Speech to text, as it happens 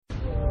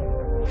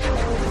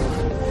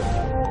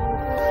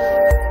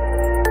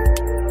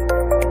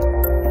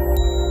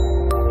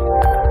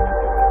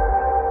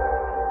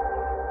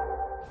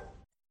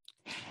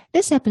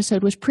This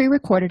episode was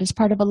pre-recorded as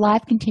part of a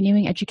live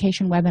continuing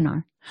education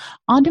webinar.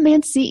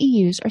 On-demand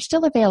CEUs are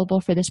still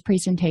available for this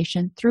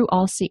presentation through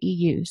All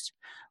CEUs.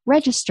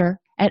 Register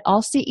at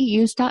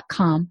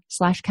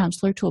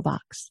allceus.com/counselor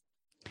toolbox.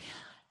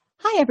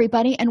 Hi,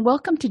 everybody, and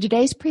welcome to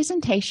today's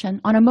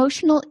presentation on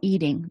emotional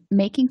eating,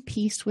 making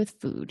peace with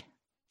food.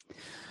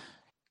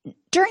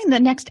 During the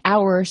next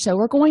hour or so,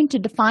 we're going to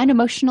define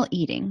emotional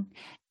eating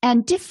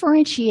and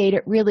differentiate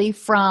it really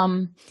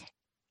from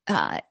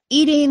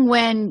eating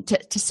when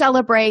to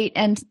celebrate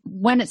and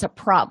when it's a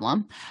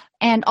problem,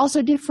 and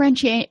also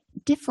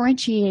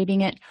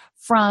differentiating it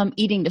from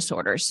eating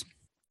disorders.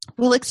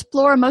 We'll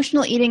explore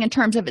emotional eating in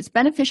terms of its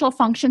beneficial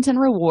functions and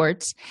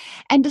rewards,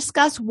 and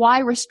discuss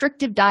why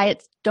restrictive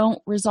diets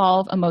don't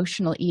resolve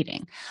emotional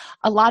eating.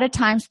 A lot of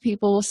times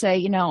people will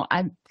say,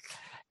 I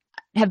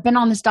have been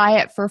on this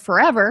diet for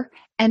forever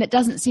and it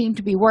doesn't seem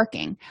to be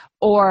working,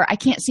 or I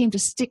can't seem to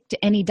stick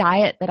to any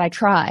diet that I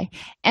try.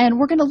 And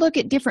we're going to look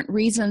at different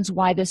reasons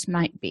why this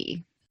might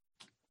be.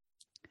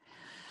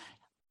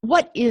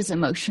 What is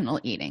emotional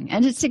eating?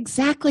 And it's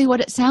exactly what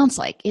it sounds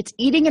like. It's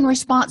eating in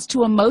response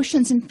to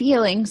emotions and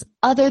feelings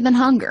other than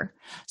hunger.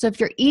 So if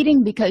you're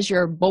eating because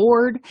you're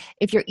bored,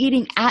 if you're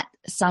eating at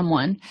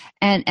someone,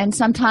 and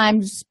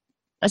sometimes,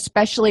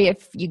 especially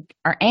if you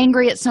are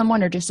angry at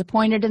someone or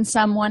disappointed in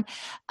someone,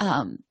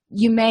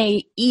 you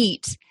may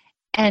eat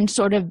and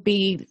sort of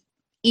be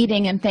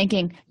eating and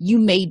thinking, you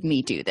made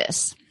me do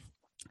this.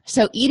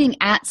 So eating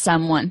at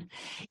someone,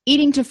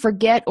 eating to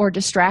forget or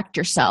distract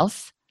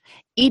yourself,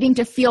 eating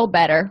to feel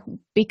better,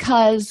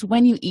 because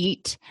when you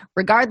eat,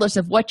 regardless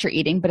of what you're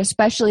eating, but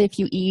especially if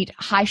you eat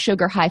high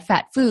sugar, high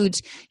fat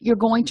foods, you're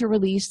going to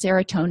release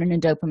serotonin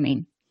and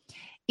dopamine.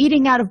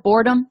 Eating out of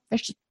boredom,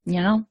 there's,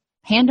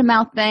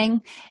 hand-to-mouth thing,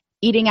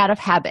 eating out of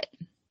habit.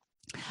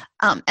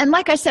 And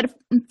like I said a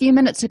few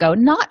minutes ago,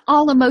 not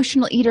all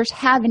emotional eaters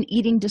have an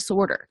eating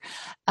disorder.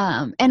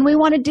 And we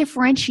want to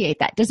differentiate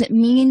that. Does it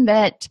mean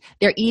that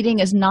their eating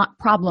is not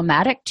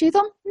problematic to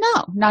them?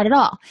 No, not at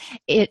all.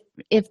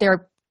 If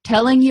they're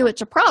telling you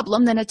it's a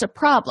problem, then it's a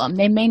problem.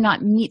 They may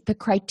not meet the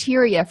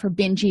criteria for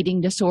binge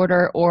eating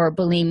disorder or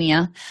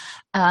bulimia.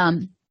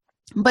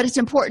 But it's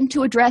important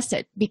to address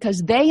it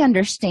because they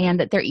understand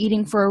that they're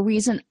eating for a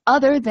reason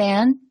other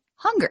than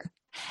hunger.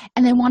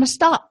 And they want to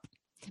stop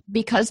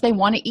because they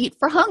want to eat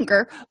for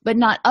hunger, but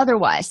not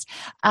otherwise.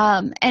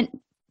 And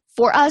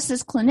for us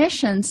as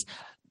clinicians,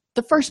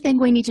 the first thing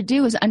we need to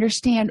do is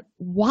understand,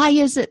 why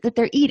is it that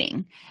they're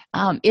eating?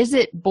 Is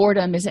it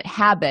boredom? Is it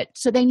habit?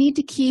 So they need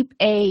to keep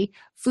a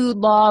food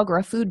log or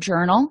a food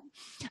journal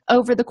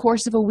over the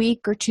course of a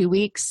week or 2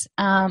 weeks.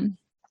 And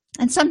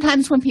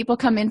sometimes when people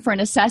come in for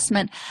an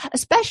assessment,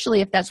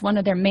 especially if that's one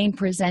of their main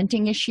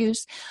presenting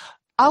issues,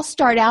 I'll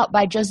start out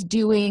by just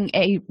doing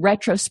a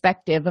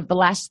retrospective of the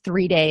last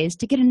 3 days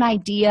to get an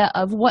idea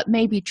of what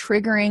may be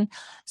triggering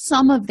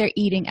some of their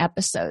eating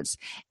episodes.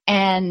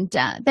 And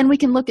then we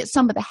can look at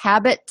some of the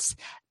habits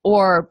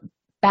or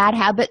bad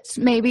habits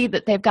maybe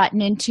that they've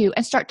gotten into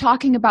and start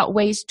talking about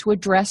ways to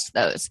address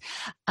those.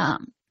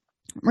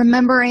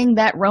 Remembering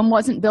that Rome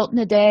wasn't built in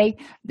a day,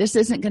 this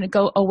isn't going to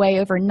go away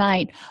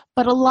overnight.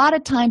 But a lot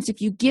of times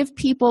if you give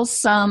people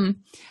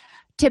some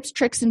tips,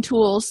 tricks, and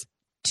tools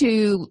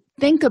to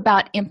think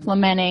about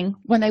implementing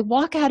when they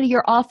walk out of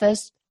your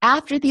office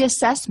after the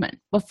assessment,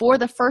 before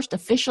the first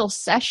official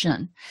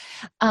session,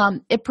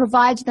 it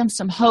provides them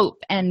some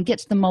hope and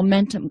gets the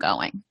momentum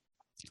going.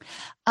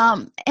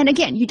 And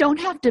again, you don't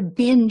have to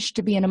binge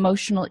to be an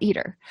emotional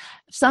eater.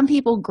 Some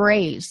people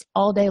graze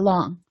all day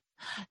long.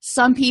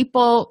 Some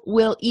people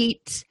will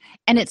eat,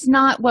 and it's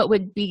not what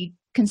would be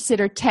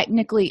considered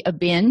technically a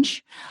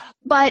binge,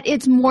 but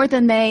it's more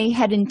than they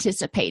had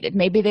anticipated.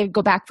 Maybe they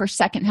go back for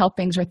second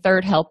helpings or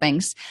third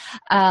helpings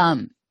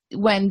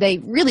when they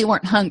really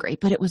weren't hungry,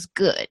 but it was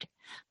good.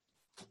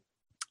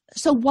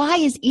 So why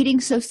is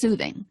eating so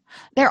soothing?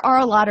 There are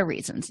a lot of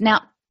reasons.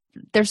 Now,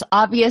 there's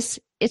obvious,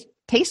 it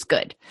tastes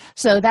good.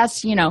 So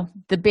that's,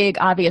 the big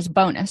obvious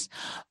bonus.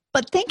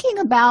 But thinking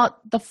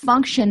about the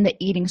function that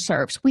eating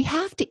serves, we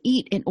have to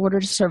eat in order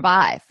to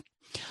survive.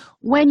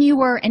 When you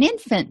were an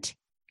infant,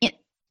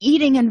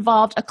 eating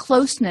involved a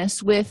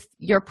closeness with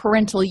your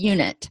parental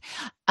unit,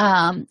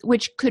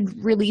 which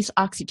could release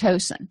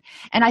oxytocin.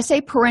 And I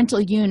say parental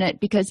unit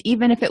because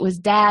even if it was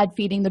dad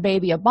feeding the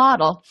baby a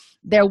bottle,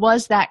 there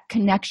was that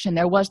connection,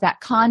 there was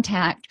that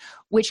contact,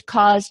 which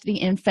caused the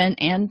infant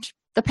and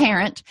the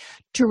parent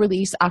to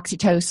release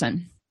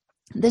oxytocin.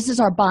 This is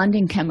our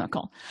bonding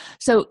chemical.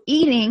 So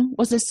eating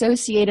was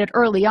associated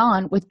early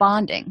on with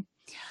bonding.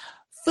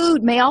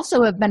 Food may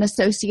also have been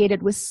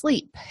associated with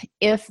sleep.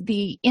 If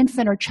the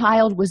infant or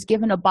child was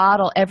given a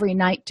bottle every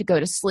night to go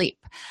to sleep,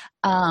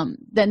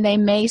 then they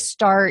may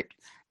start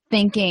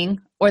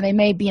thinking, or they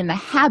may be in the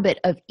habit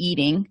of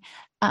eating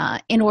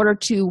in order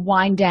to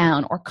wind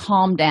down or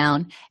calm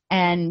down.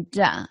 And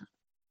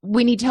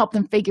we need to help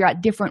them figure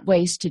out different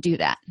ways to do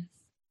that.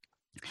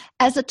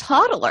 As a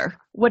toddler,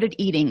 what did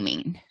eating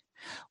mean?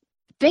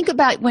 Think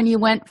about when you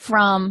went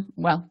from,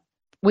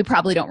 we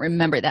probably don't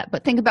remember that,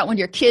 but think about when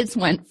your kids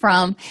went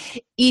from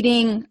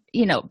eating,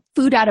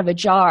 food out of a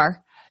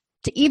jar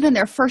to even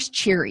their first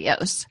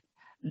Cheerios.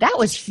 That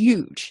was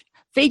huge.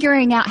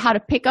 Figuring out how to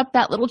pick up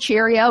that little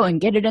Cheerio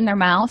and get it in their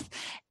mouth.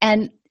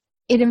 And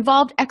it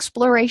involved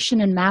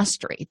exploration and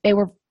mastery. They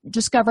were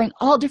discovering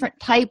all different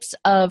types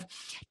of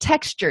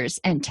textures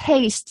and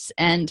tastes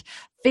and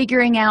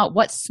figuring out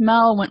what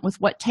smell went with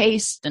what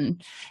taste.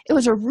 And it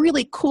was a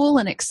really cool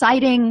and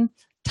exciting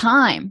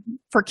time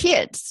for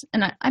kids.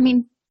 And I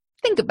mean,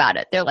 think about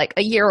it. They're like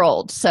a year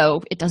old,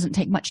 so it doesn't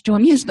take much to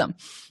amuse them.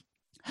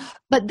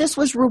 But this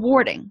was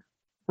rewarding.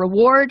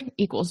 Reward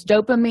equals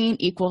dopamine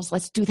equals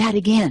let's do that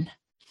again.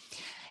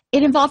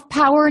 It involved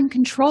power and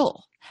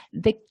control.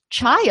 The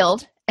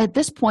child at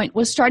this point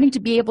was starting to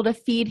be able to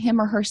feed him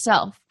or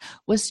herself,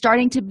 was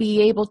starting to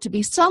be able to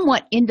be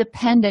somewhat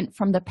independent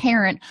from the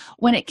parent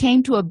when it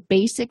came to a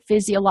basic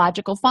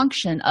physiological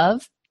function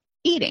of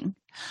eating.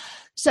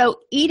 So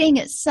eating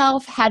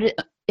itself had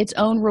its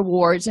own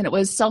rewards, and it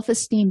was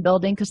self-esteem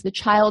building because the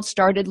child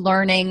started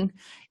learning,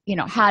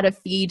 how to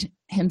feed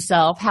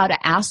himself, how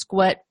to ask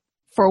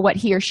for what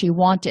he or she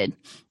wanted,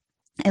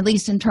 at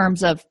least in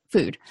terms of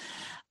food.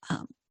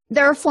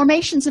 There are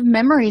formations of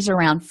memories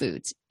around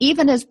foods,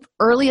 even as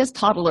early as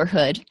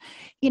toddlerhood.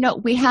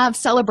 We have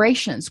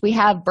celebrations, we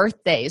have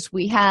birthdays,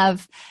 we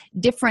have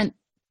different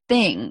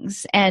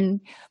things, and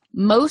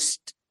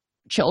most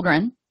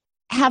children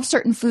have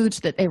certain foods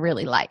that they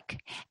really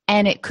like.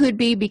 And it could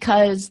be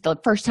because the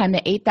first time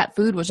they ate that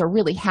food was a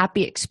really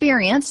happy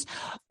experience,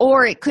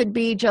 or it could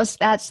be just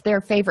that's their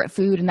favorite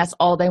food and that's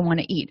all they want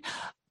to eat.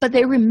 But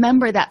they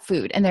remember that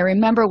food, and they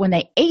remember when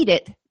they ate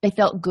it, they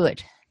felt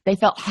good. They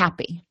felt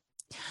happy.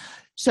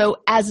 So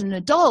as an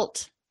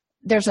adult,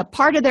 there's a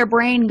part of their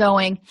brain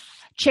going,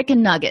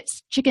 chicken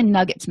nuggets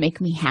make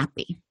me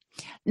happy.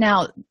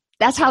 Now,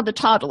 that's how the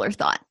toddler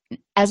thought.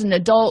 As an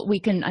adult, we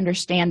can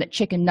understand that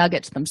chicken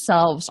nuggets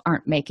themselves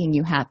aren't making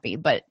you happy,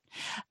 but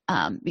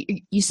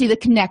you see the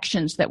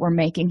connections that we're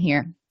making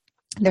here.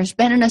 There's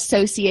been an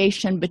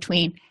association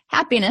between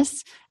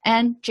happiness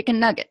and chicken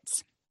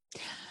nuggets.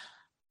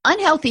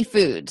 Unhealthy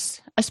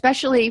foods,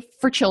 especially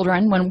for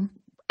children, when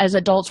as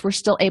adults we're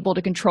still able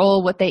to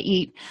control what they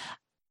eat,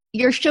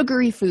 your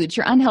sugary foods,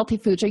 your unhealthy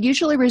foods are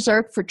usually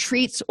reserved for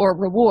treats or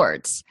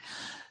rewards.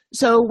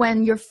 So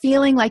when you're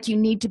feeling like you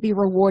need to be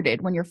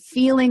rewarded, when you're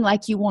feeling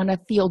like you want to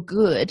feel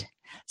good,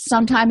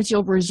 sometimes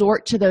you'll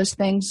resort to those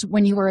things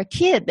when you were a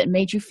kid that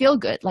made you feel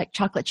good, like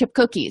chocolate chip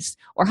cookies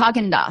or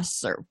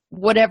Haagen-Dazs or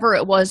whatever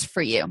it was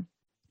for you.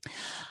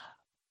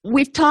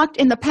 We've talked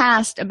in the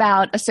past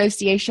about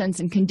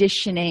associations and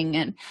conditioning,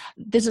 and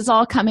this is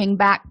all coming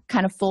back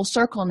kind of full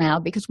circle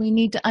now because we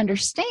need to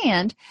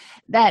understand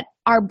that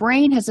our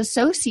brain has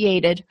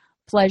associated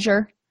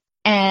pleasure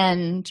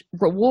and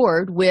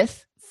reward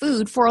with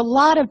food for a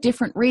lot of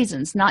different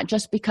reasons, not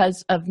just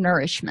because of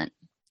nourishment.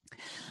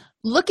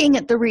 Looking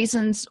at the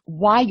reasons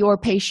why your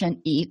patient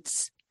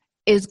eats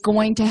is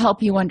going to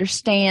help you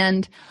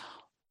understand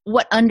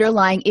what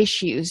underlying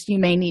issues you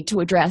may need to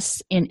address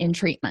in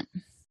treatment.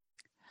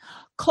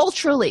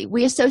 Culturally,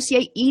 we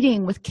associate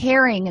eating with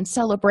caring and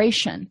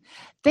celebration.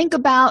 Think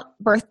about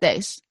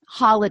birthdays,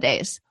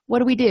 holidays.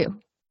 What do?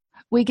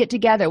 We get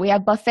together. We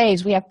have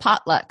buffets. We have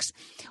potlucks.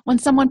 When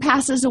someone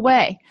passes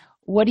away,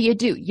 what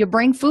do? You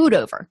bring food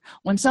over.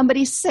 When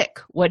somebody's sick,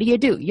 what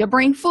do? You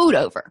bring food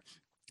over.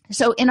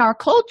 So in our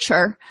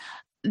culture,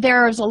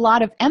 there's a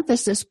lot of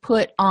emphasis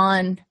put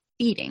on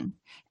eating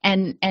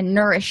and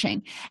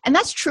nourishing. And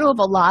that's true of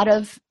a lot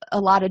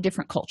of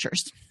different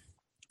cultures.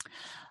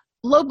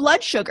 Low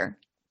blood sugar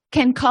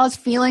can cause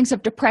feelings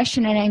of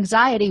depression and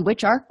anxiety,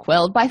 which are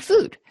quelled by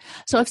food.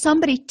 So if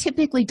somebody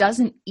typically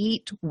doesn't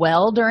eat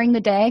well during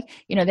the day,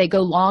 they go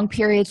long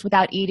periods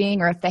without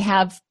eating, or if they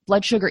have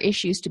blood sugar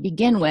issues to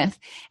begin with,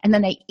 and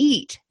then they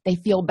eat, they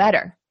feel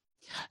better.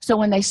 So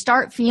when they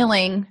start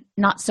feeling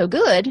not so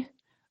good,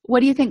 what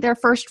do you think their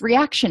first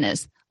reaction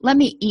is? Let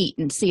me eat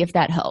and see if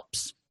that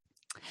helps.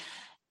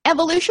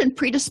 Evolution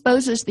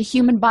predisposes the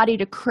human body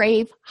to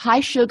crave high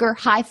sugar,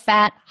 high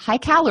fat, high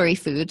calorie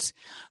foods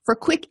for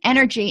quick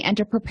energy and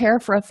to prepare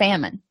for a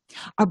famine.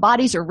 Our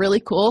bodies are really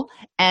cool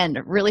and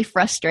really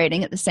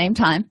frustrating at the same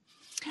time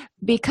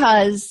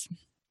because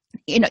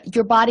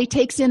your body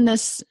takes in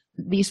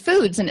these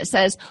foods and it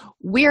says,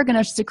 we are going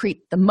to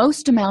secrete the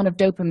most amount of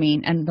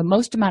dopamine and the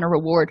most amount of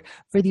reward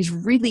for these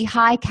really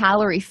high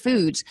calorie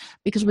foods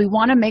because we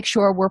want to make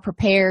sure we're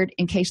prepared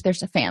in case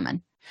there's a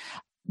famine.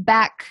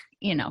 Back,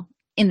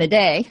 in the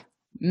day,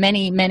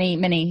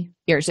 many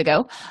years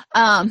ago,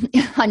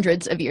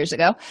 hundreds of years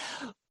ago,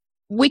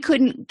 we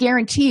couldn't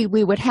guarantee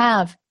we would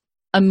have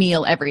a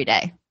meal every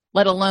day,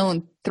 let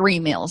alone 3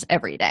 meals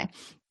every day.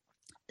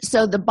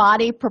 So the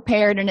body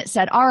prepared and it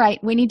said, all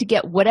right, we need to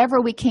get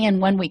whatever we can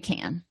when we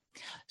can.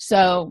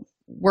 So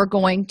we're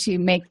going to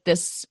make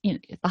this, the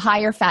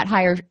higher fat,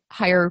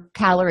 higher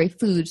calorie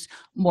foods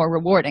more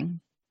rewarding.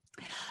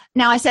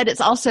 Now, I said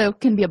it's also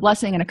can be a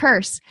blessing and a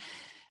curse.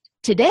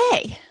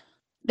 Today,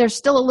 there's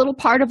still a little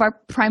part of our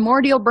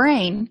primordial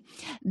brain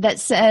that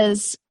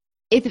says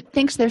if it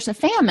thinks there's a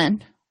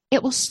famine,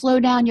 it will slow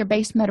down your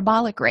base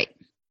metabolic rate,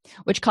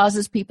 which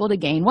causes people to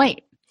gain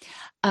weight.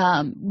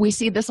 We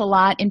see this a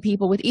lot in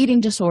people with eating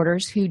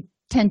disorders who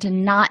tend to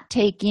not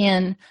take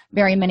in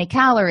very many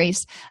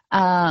calories,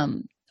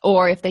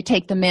 or if they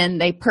take them in,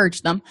 they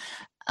purge them.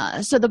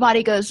 So the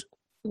body goes,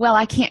 well,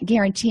 I can't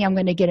guarantee I'm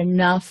going to get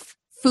enough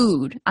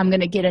food. I'm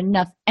going to get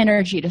enough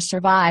energy to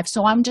survive.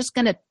 So I'm just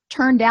going to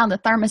turn down the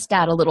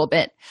thermostat a little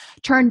bit,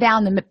 turn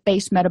down the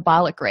base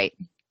metabolic rate,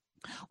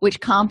 which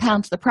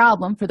compounds the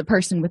problem for the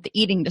person with the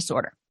eating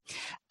disorder.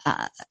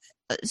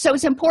 So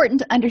it's important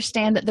to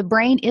understand that the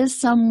brain is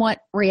somewhat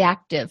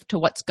reactive to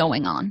what's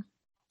going on.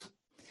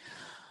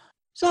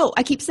 So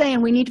I keep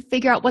saying we need to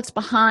figure out what's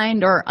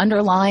behind or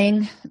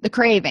underlying the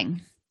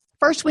craving.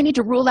 First, we need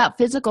to rule out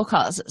physical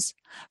causes.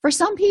 For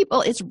some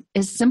people, it's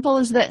as simple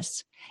as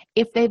this.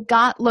 If they've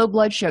got low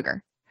blood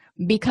sugar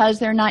because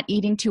they're not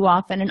eating too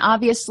often, and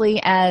obviously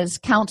as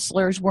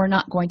counselors, we're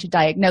not going to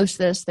diagnose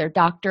this, their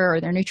doctor or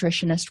their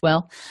nutritionist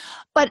will,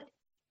 but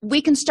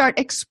we can start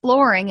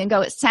exploring and go,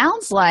 it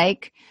sounds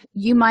like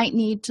you might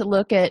need to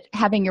look at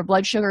having your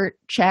blood sugar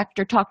checked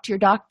or talk to your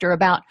doctor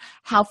about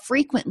how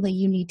frequently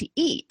you need to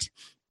eat.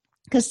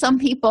 Because some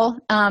people,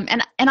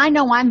 and I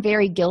know I'm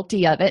very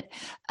guilty of it,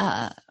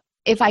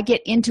 if I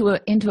get into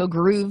a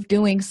groove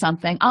doing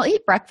something, I'll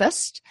eat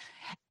breakfast,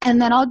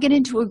 and then I'll get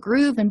into a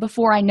groove, and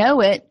before I know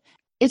it,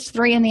 it's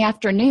 3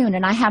 p.m,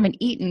 and I haven't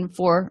eaten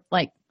for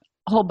like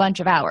a whole bunch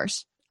of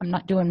hours. I'm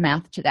not doing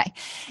math today.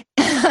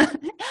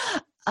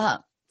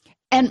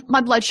 And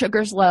my blood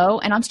sugar's low,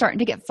 and I'm starting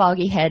to get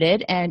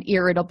foggy-headed and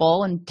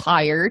irritable and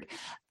tired.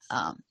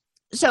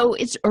 So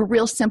it's a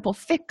real simple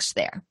fix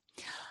there.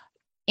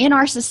 In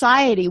our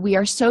society, we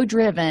are so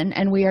driven,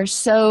 and we are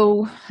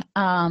so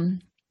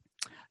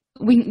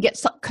we can get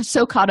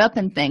so caught up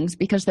in things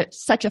because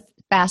there's such a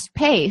fast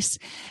pace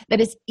that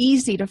it's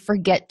easy to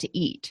forget to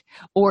eat,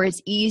 or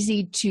it's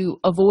easy to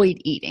avoid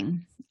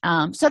eating.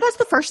 So that's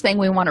the first thing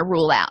we want to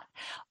rule out.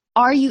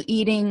 Are you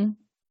eating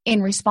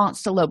in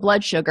response to low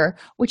blood sugar,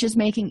 which is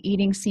making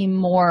eating seem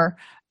more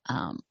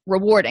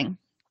rewarding?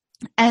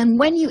 And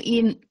when you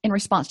eat in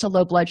response to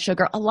low blood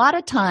sugar, a lot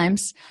of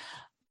times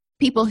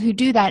people who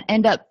do that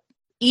end up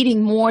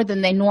eating more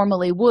than they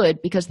normally would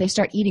because they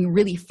start eating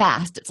really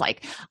fast. It's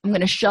like, I'm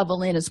going to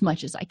shovel in as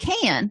much as I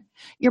can.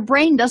 Your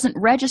brain doesn't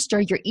register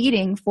you're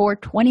eating for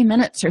 20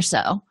 minutes or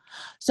so.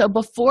 So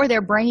before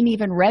their brain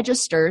even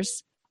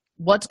registers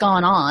what's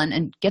gone on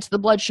and gets the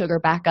blood sugar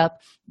back up,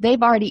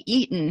 they've already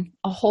eaten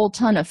a whole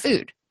ton of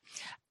food.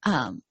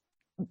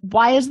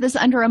 Why is this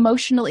under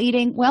emotional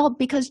eating? Well,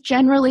 because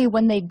generally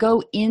when they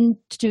go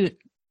to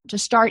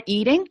start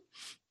eating,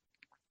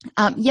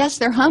 yes,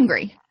 they're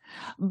hungry,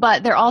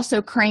 but they're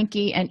also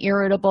cranky and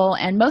irritable,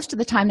 and most of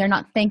the time they're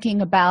not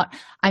thinking about,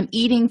 I'm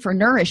eating for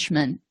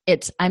nourishment.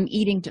 It's, I'm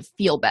eating to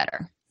feel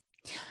better.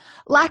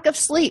 Lack of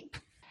sleep,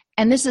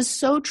 and this is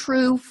so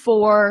true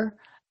for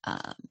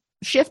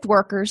shift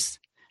workers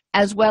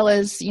as well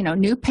as,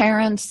 new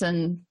parents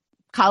and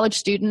college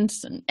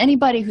students and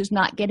anybody who's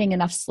not getting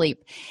enough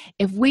sleep.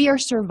 If we are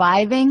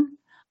surviving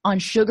on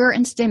sugar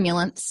and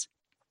stimulants,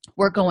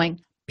 we're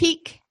going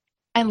peak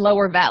and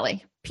lower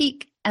valley,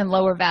 peak and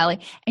lower valley,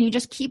 and you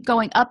just keep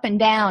going up and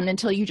down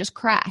until you just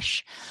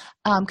crash,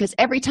 because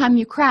every time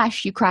you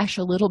crash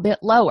a little bit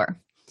lower.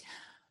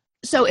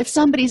 So if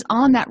somebody's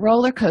on that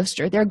roller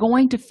coaster, they're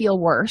going to feel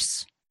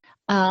worse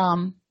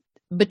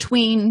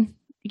between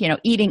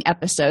eating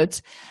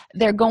episodes.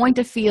 They're going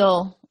to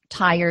feel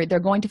tired, they're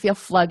going to feel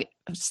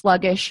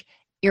sluggish,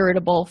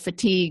 irritable,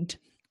 fatigued,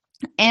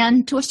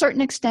 and to a certain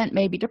extent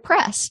maybe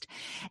depressed,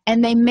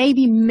 and they may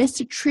be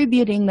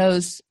misattributing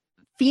those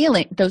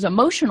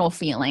emotional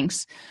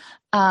feelings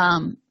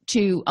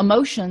to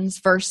emotions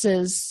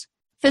versus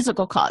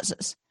physical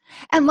causes.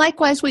 And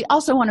likewise, we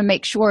also want to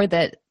make sure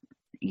that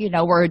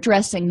we're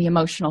addressing the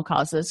emotional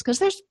causes, because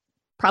there's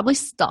probably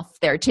stuff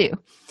there too.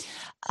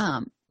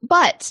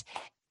 But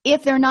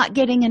if they're not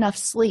getting enough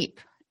sleep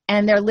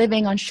and they're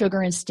living on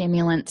sugar and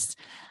stimulants,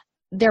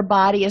 their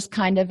body is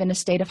kind of in a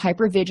state of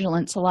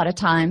hypervigilance a lot of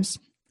times.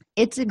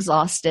 It's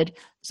exhausted,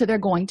 so they're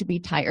going to be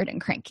tired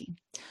and cranky.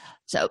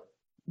 So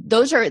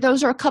those are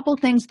a couple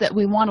things that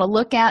we want to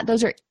look at.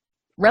 Those are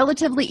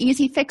relatively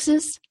easy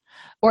fixes,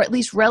 or at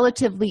least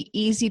relatively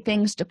easy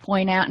things to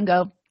point out and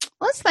go,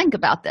 let's think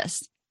about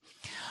this.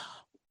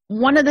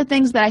 One of the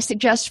things that I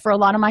suggest for a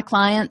lot of my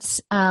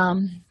clients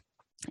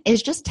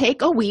is just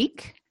take a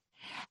week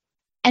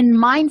and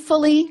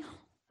mindfully,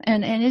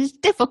 and it is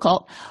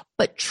difficult,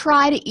 but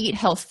try to eat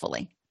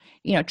healthfully.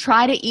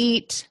 Try to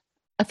eat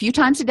a few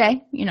times a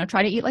day,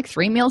 try to eat like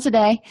 3 meals a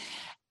day,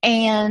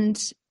 and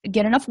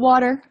get enough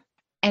water,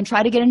 and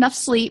try to get enough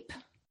sleep,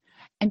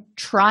 and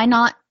try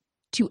not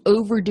to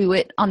overdo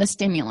it on the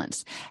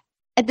stimulants.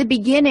 At the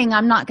beginning,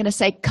 I'm not going to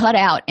say cut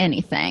out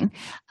anything,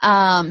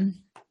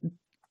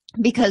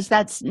 because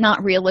that's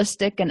not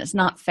realistic and it's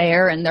not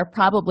fair, and they're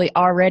probably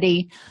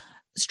already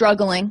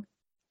struggling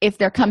if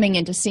they're coming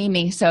in to see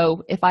me.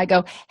 So if I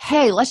go,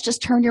 hey, let's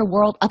just turn your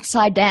world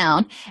upside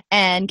down,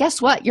 and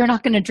guess what? You're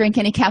not going to drink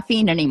any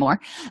caffeine anymore.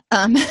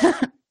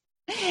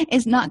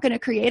 is not going to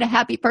create a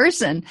happy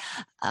person.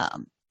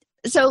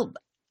 So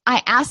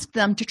I asked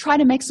them to try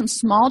to make some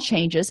small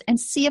changes and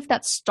see if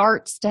that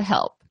starts to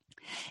help.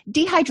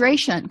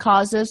 Dehydration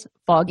causes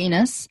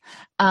fogginess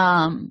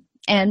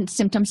and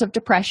symptoms of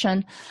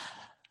depression.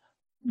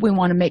 We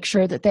want to make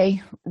sure that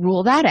they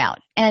rule that out.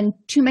 And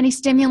too many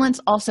stimulants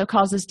also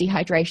causes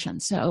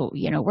dehydration. So,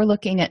 we're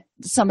looking at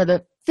some of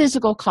the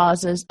physical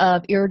causes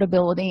of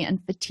irritability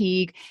and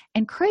fatigue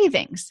and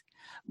cravings.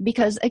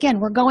 Because, again,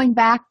 we're going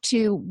back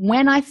to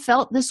when I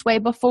felt this way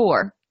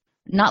before,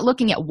 not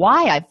looking at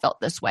why I felt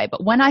this way,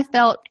 but when I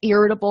felt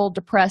irritable,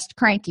 depressed,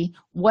 cranky,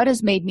 what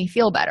has made me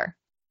feel better?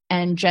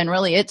 And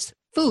generally it's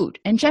food,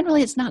 and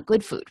generally it's not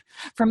good food.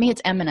 For me,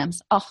 it's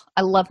M&Ms. Oh,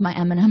 I love my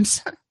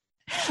M&Ms,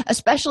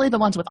 especially the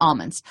ones with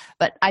almonds,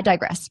 but I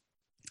digress.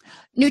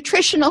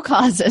 Nutritional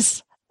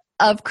causes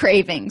of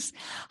cravings.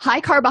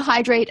 High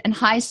carbohydrate and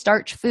high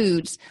starch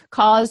foods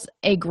cause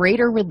a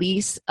greater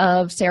release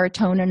of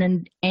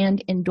serotonin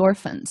and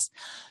endorphins.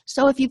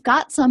 So if you've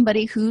got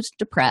somebody who's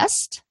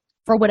depressed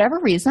for whatever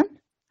reason,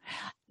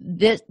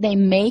 they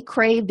may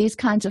crave these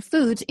kinds of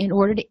foods in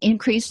order to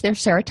increase their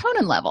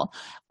serotonin level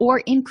or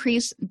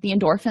increase the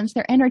endorphins,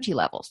 their energy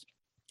levels.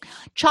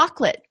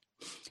 Chocolate.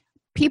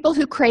 People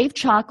who crave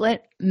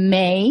chocolate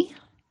may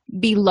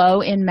be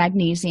low in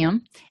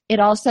magnesium. It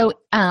also,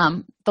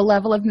 the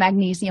level of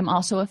magnesium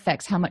also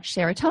affects how much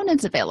serotonin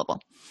is available.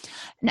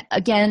 Now,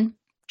 again,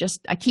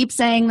 I keep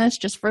saying this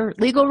just for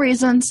legal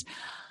reasons.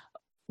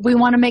 We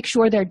want to make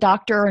sure their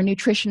doctor or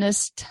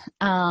nutritionist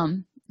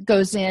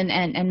goes in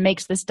and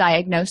makes this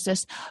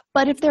diagnosis.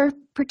 But if there are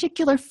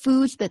particular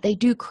foods that they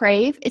do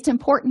crave, it's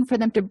important for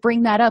them to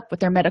bring that up with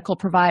their medical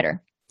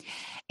provider.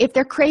 If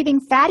they're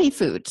craving fatty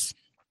foods,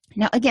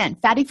 now again,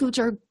 fatty foods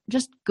are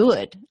just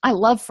good. I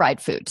love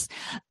fried foods.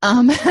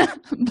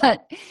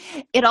 But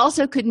it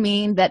also could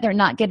mean that they're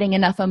not getting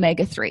enough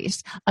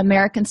omega-3s.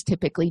 Americans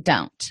typically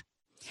don't.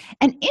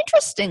 And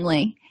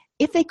interestingly,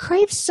 if they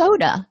crave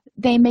soda,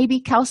 they may be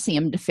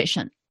calcium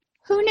deficient.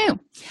 Who knew?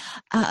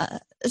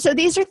 So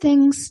these are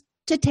things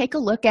to take a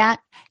look at,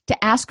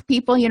 to ask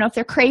people, if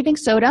they're craving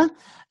soda,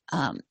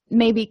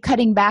 maybe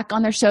cutting back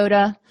on their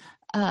soda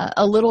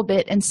a little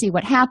bit and see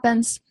what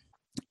happens,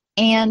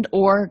 and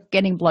or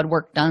getting blood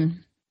work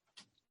done.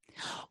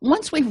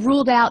 Once we've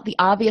ruled out the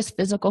obvious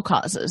physical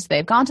causes,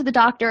 they've gone to the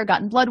doctor,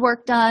 gotten blood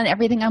work done,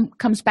 everything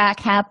comes back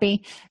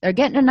happy, they're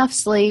getting enough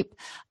sleep,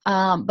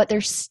 but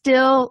they're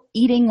still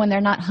eating when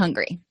they're not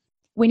hungry.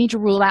 We need to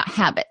rule out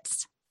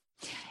habits.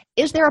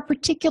 Is there a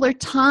particular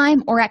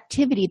time or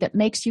activity that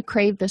makes you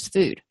crave this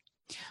food?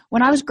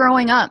 When I was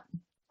growing up,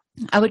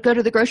 I would go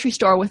to the grocery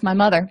store with my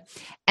mother,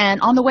 and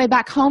on the way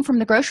back home from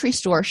the grocery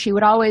store, we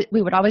would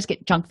always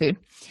get junk food,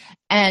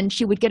 and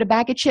she would get a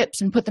bag of chips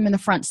and put them in the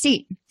front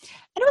seat. And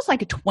it was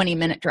like a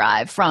 20-minute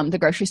drive from the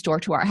grocery store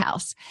to our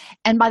house.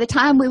 And by the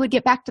time we would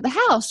get back to the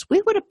house,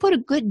 we would have put a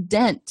good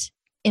dent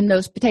in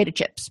those potato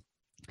chips.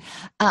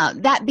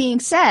 That being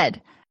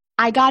said,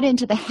 I got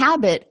into the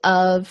habit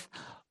of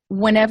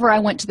whenever I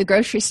went to the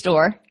grocery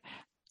store,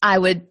 I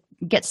would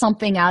get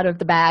something out of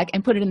the bag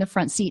and put it in the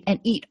front seat and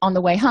eat on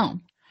the way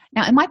home.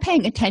 Now, am I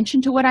paying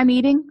attention to what I'm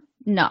eating?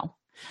 No.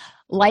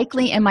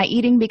 Likely, am I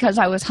eating because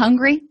I was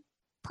hungry?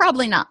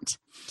 Probably not.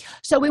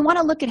 So we want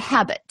to look at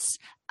habits.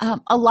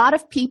 A lot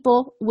of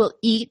people will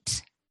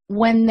eat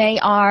when they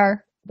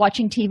are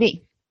watching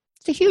TV.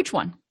 It's a huge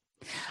one.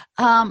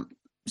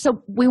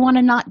 So we want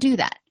to not do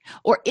that.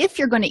 Or if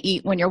you're going to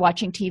eat when you're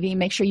watching TV,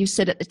 make sure you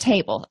sit at the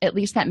table. At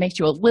least that makes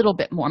you a little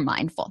bit more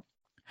mindful.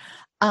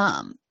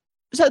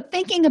 So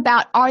thinking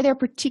about, are there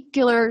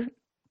particular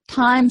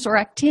times or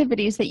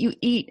activities that you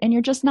eat and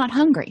you're just not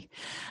hungry?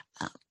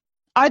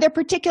 Are there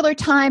particular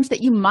times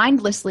that you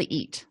mindlessly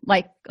eat?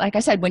 Like I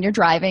said, when you're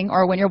driving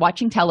or when you're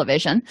watching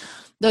television,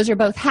 those are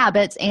both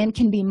habits and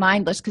can be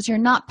mindless because you're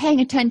not paying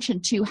attention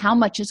to how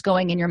much is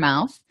going in your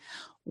mouth.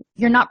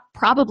 You're not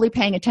probably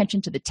paying attention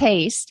to the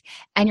taste,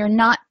 and you're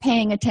not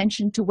paying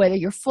attention to whether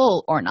you're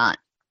full or not.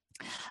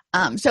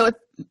 So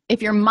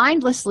if you're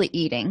mindlessly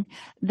eating,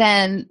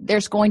 then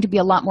there's going to be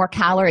a lot more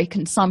calorie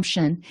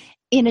consumption,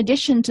 in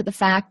addition to the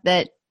fact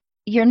that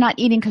you're not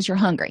eating because you're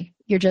hungry.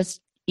 You're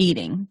just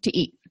eating to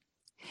eat.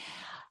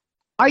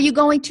 Are you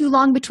going too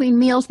long between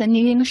meals then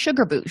needing a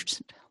sugar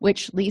boost,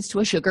 which leads to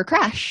a sugar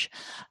crash?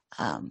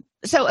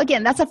 So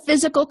again, that's a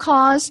physical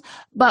cause,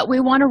 but we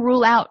want to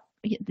rule out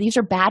these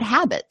are bad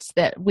habits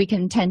that we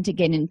can tend to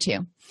get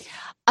into.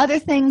 Other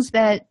things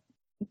that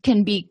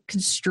can be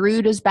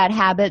construed as bad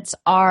habits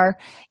are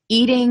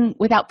eating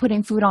without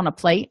putting food on a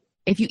plate.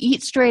 If you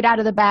eat straight out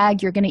of the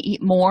bag, you're going to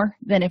eat more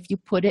than if you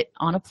put it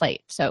on a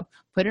plate. So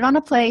put it on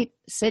a plate,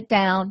 sit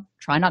down,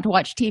 try not to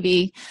watch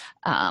TV,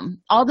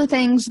 all the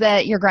things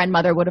that your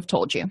grandmother would have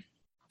told you.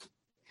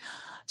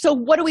 So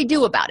what do we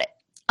do about it?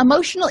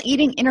 Emotional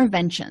eating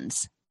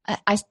interventions.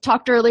 I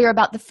talked earlier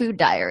about the food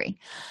diary.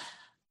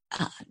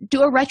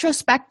 Do a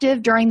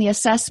retrospective during the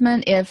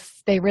assessment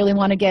if they really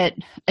want to get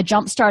a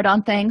jump start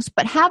on things,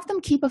 but have them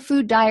keep a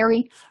food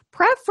diary,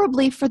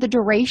 preferably for the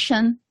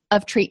duration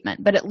of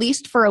treatment, but at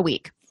least for a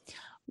week.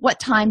 What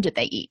time did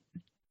they eat?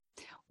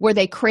 Were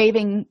they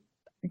craving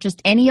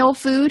just any old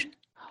food,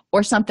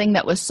 or something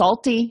that was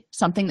salty,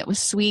 something that was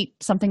sweet,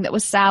 something that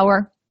was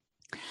sour?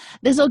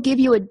 This will give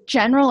you a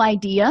general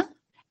idea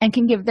and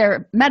can give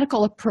their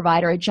medical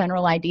provider a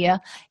general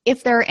idea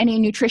if there are any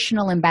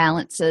nutritional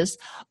imbalances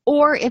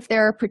or if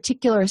there are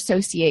particular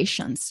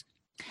associations.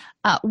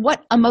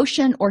 What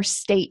emotion or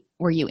state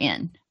were you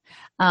in?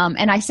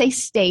 And I say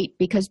state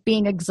because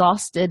being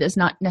exhausted is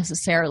not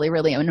necessarily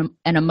really an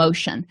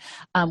emotion.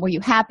 Were you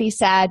happy,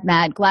 sad,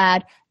 mad,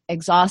 glad,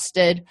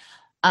 exhausted,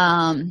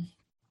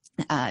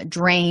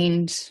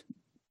 drained?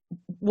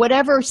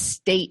 Whatever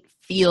state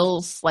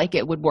feels like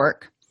it would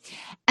work.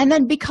 And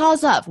then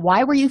because of,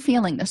 why were you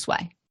feeling this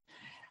way?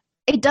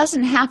 It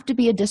doesn't have to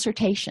be a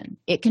dissertation.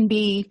 It can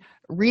be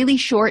really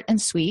short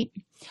and sweet,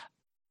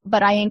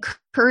 but I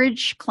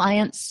encourage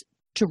clients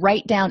to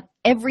write down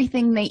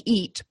everything they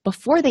eat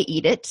before they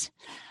eat it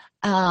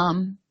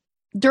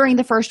during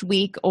the first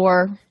week,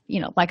 or,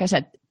 like I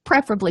said,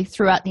 preferably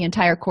throughout the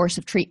entire course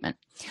of treatment.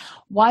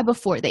 Why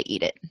before they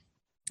eat it?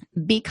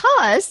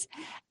 Because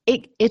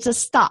it's a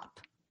stop.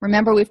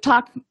 Remember, we've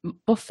talked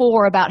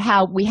before about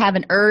how we have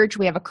an urge,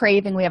 we have a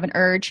craving, we have an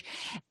urge,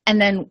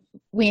 and then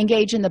we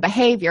engage in the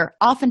behavior,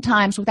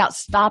 oftentimes without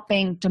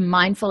stopping to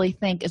mindfully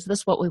think, is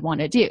this what we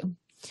want to do?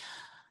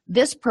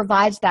 This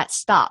provides that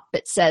stop.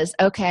 It says,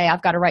 okay,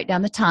 I've got to write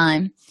down the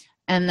time,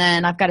 and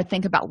then I've got to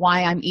think about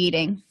why I'm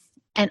eating.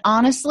 And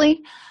honestly,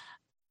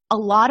 a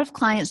lot of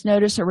clients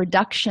notice a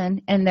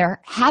reduction in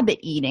their habit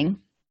eating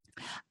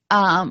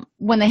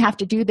when they have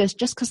to do this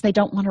just because they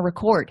don't want to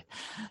record.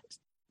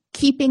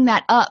 Keeping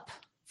that up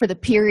for the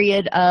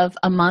period of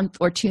a month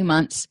or 2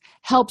 months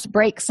helps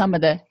break some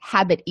of the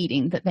habit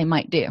eating that they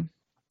might do.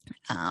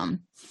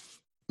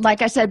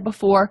 Like I said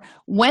before,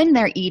 when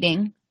they're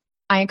eating,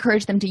 I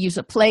encourage them to use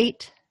a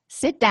plate,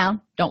 sit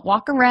down, don't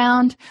walk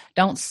around,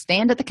 don't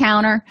stand at the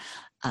counter,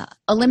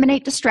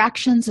 eliminate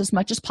distractions as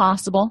much as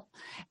possible,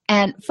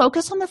 and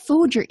focus on the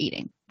food you're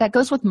eating. That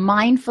goes with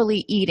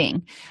mindfully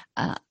eating.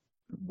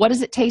 What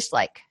does it taste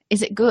like?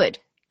 Is it good?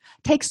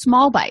 Take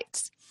small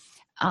bites.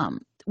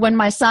 When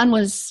my son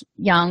was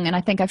young, and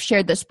I think I've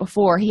shared this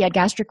before, he had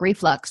gastric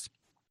reflux.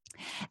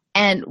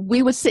 And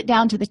we would sit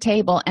down to the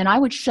table, and I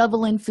would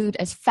shovel in food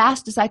as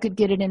fast as I could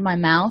get it in my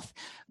mouth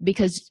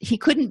because he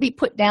couldn't be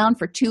put down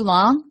for too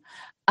long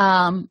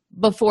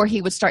before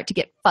he would start to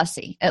get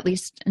fussy, at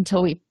least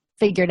until we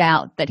figured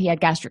out that he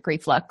had gastric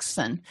reflux,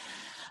 and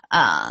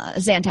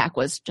Zantac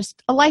was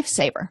just a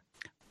lifesaver.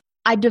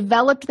 I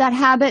developed that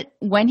habit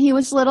when he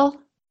was little,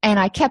 and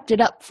I kept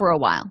it up for a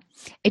while.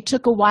 It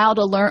took a while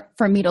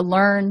for me to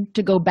learn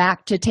to go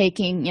back to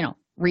taking,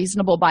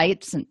 reasonable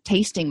bites and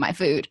tasting my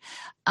food.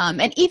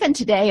 And even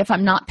today, if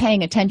I'm not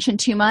paying attention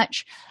too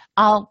much,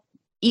 I'll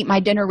eat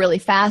my dinner really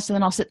fast, and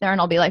then I'll sit there and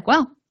I'll be like,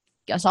 well,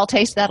 guess I'll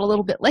taste that a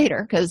little bit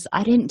later because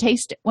I didn't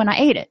taste it when I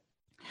ate it.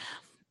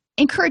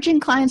 Encouraging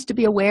clients to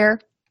be aware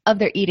of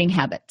their eating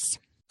habits.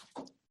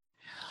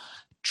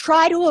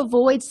 Try to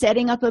avoid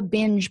setting up a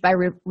binge by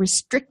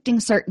restricting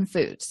certain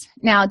foods.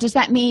 Now, does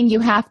that mean you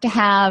have to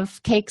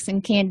have cakes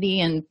and candy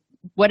and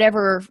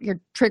whatever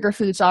your trigger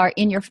foods are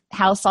in your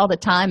house all the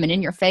time and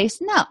in your face?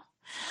 No.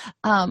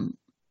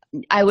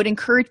 I would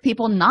encourage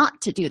people not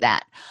to do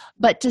that.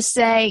 But to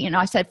say,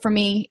 I said for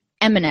me,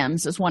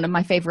 M&Ms is one of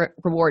my favorite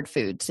reward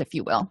foods, if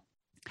you will.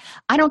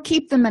 I don't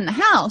keep them in the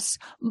house,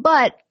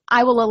 but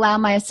I will allow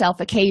myself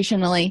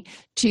occasionally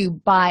to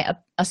buy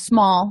a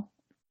small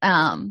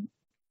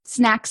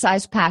snack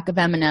size pack of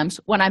M&Ms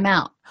when I'm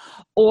out,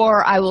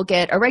 or I will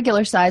get a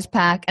regular size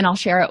pack and I'll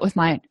share it with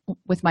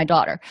my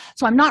daughter.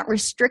 So I'm not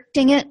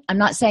restricting it. I'm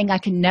not saying I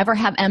can never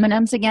have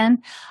M&Ms again.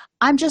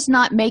 I'm just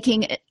not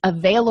making it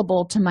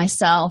available to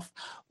myself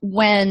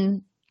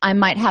when I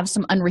might have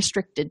some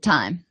unrestricted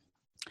time.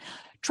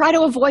 Try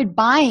to avoid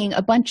buying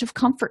a bunch of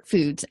comfort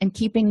foods and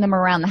keeping them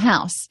around the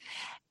house.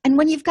 And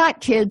when you've got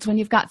kids, when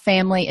you've got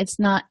family, it's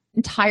not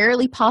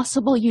entirely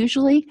possible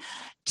usually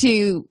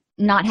to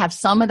not have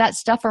some of that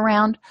stuff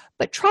around,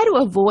 but try to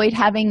avoid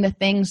having the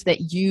things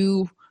that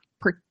you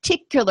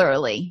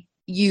particularly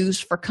use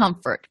for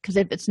comfort, because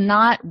if it's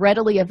not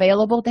readily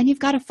available, then you've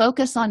got to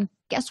focus on,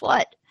 guess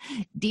what?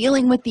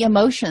 Dealing with the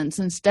emotions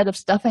instead of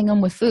stuffing them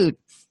with food.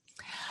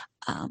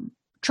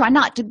 Try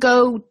not to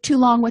go too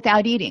long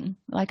without eating.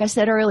 Like I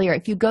said earlier,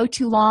 if you go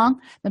too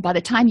long, then by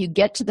the time you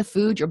get to the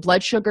food, your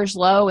blood sugar's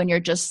low and you're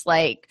just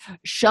like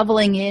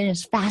shoveling in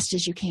as fast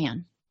as you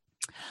can.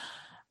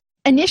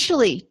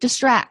 Initially,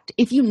 distract.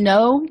 If you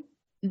know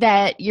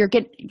that you're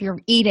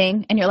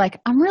eating and you're like,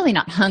 I'm really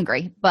not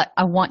hungry, but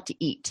I want to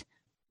eat,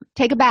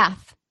 take a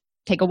bath,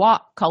 take a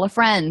walk, call a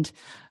friend,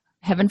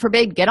 heaven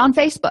forbid, get on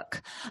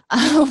Facebook.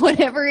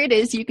 Whatever it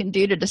is you can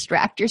do to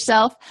distract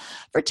yourself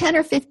for 10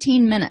 or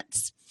 15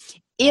 minutes.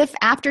 If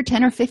after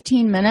 10 or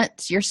 15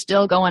 minutes you're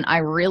still going, I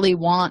really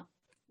want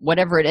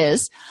whatever it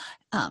is,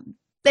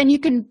 then you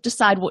can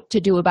decide what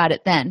to do about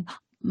it then.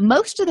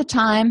 Most of the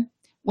time,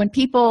 when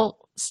people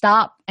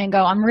stop and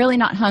go, I'm really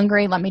not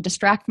hungry, let me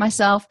distract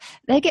myself,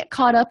 they get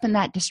caught up in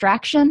that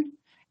distraction,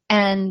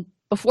 and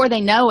before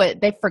they know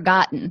it, they've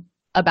forgotten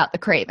about the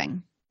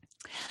craving.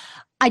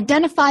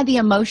 Identify the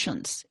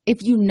emotions.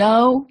 If you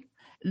know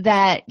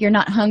that you're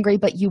not hungry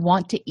but you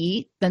want to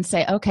eat, then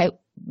say, okay,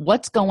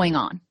 what's going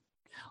on?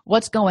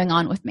 What's going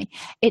on with me?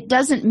 It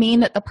doesn't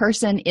mean that the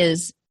person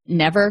is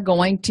never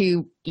going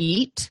to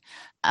eat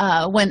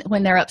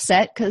when they're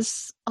upset,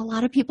 because a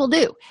lot of people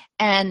do.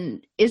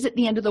 And is it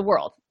the end of the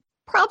world?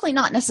 Probably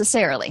not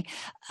necessarily.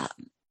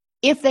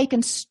 If they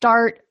can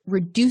start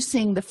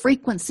reducing the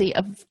frequency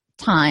of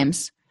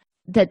times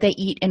that they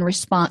eat in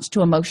response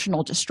to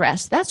emotional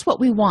distress, that's what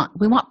we want.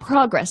 We want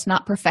progress,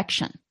 not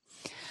perfection.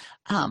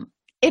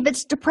 If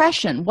it's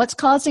depression, what's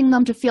causing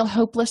them to feel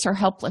hopeless or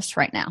helpless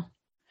right now?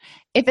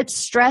 If it's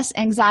stress,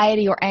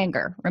 anxiety, or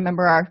anger,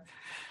 remember our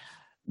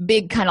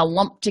big kind of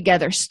lumped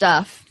together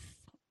stuff,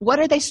 what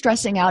are they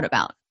stressing out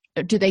about?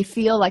 Do they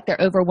feel like they're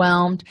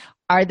overwhelmed?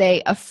 Are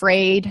they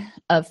afraid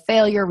of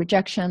failure,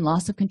 rejection,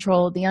 loss of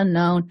control, the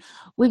unknown?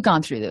 We've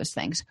gone through those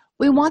things.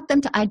 We want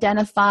them to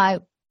identify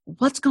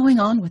what's going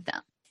on with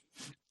them,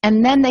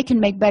 and then they can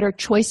make better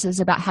choices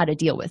about how to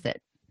deal with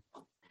it.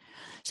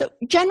 So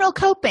general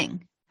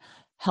coping,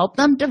 help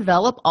them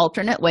develop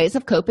alternate ways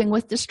of coping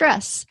with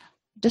distress.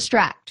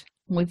 Distract.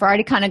 We've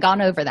already kind of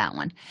gone over that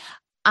one.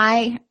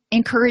 I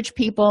encourage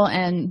people,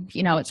 and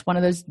it's one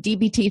of those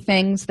DBT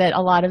things that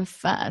a lot of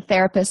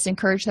therapists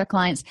encourage their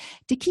clients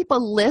to keep a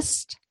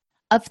list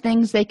of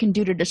things they can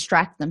do to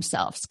distract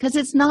themselves, because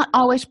it's not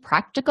always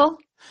practical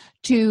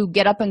to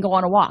get up and go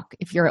on a walk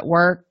if you're at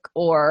work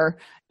or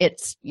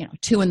it's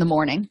 2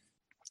 a.m.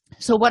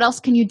 So what else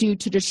can you do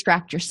to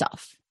distract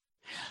yourself?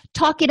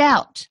 Talk it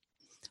out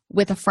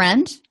with a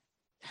friend,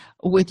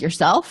 with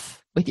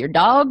yourself, with your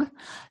dog.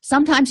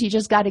 Sometimes you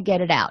just got to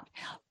get it out.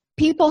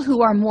 People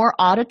who are more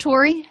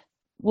auditory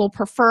will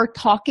prefer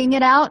talking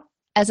it out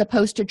as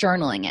opposed to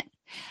journaling it.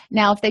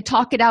 Now, if they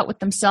talk it out with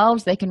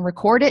themselves, they can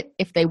record it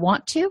if they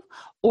want to,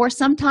 or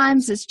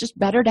sometimes it's just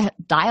better to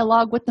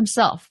dialogue with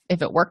themselves.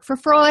 If it worked for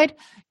Freud,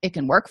 it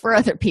can work for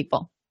other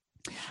people.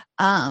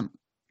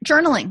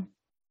 Journaling.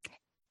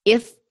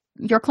 If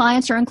your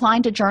clients are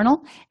inclined to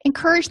journal,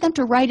 encourage them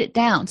to write it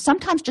down.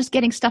 Sometimes just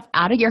getting stuff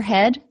out of your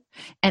head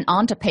and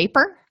onto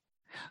paper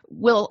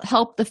will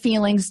help the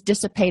feelings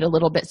dissipate a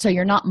little bit, so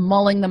you're not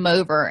mulling them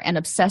over and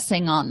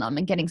obsessing on them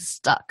and getting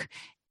stuck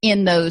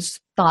in those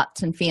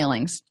thoughts and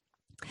feelings.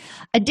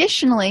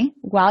 Additionally,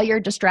 while you're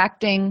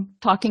distracting,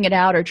 talking it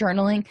out, or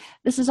journaling,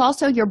 this is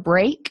also your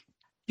break,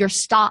 your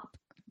stop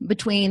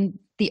between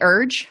the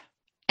urge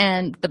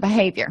and the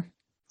behavior.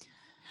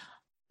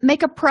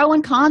 Make a pro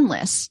and con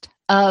list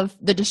of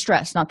the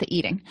distress, not the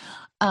eating.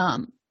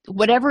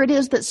 Whatever it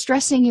is that's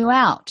stressing you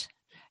out,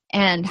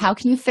 and how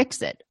can you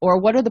fix it? Or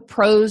what are the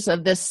pros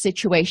of this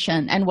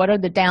situation and what are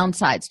the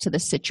downsides to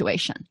this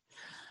situation?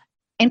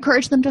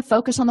 Encourage them to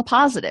focus on the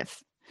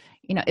positive.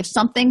 If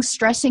something's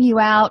stressing you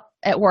out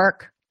at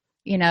work,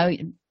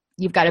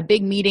 you've got a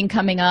big meeting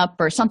coming up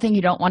or something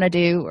you don't want to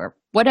do or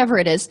whatever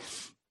it is,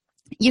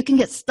 you can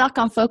get stuck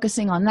on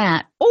focusing on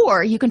that.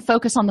 Or you can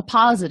focus on the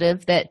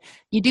positive, that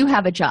you do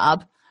have a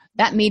job.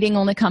 That meeting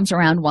only comes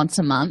around once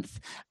a month.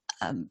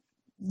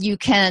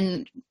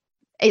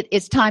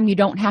 It's time you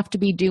don't have to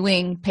be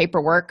doing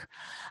paperwork.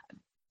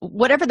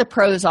 Whatever the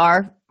pros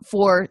are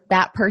for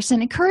that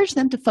person, encourage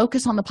them to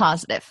focus on the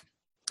positive.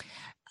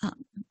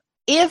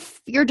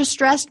 If you're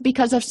distressed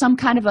because of some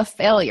kind of a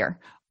failure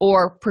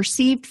or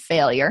perceived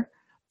failure,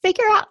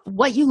 figure out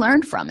what you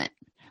learned from it.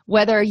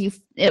 Whether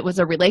it was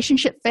a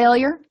relationship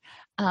failure,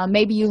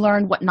 maybe you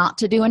learned what not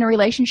to do in a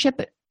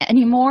relationship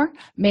anymore.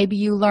 Maybe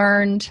you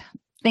learned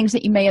things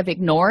that you may have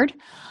ignored.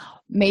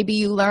 Maybe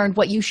you learned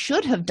what you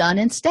should have done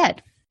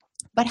instead.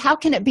 But how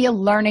can it be a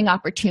learning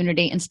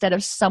opportunity instead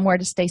of somewhere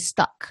to stay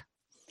stuck?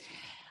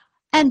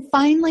 And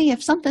finally,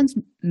 if something's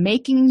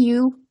making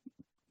you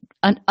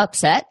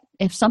upset,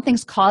 if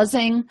something's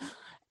causing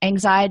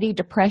anxiety,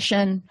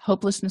 depression,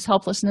 hopelessness,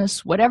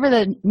 helplessness, whatever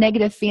the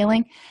negative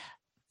feeling,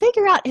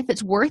 figure out if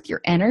it's worth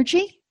your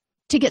energy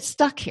to get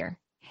stuck here.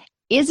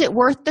 Is it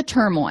worth the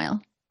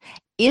turmoil?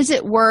 Is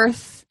it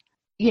worth,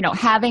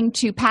 having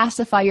to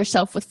pacify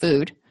yourself with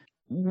food?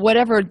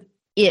 Whatever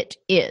it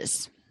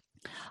is.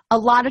 A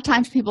lot of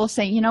times people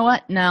say, you know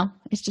what? No,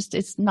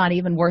 it's not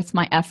even worth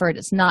my effort.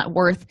 It's not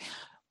worth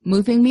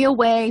moving me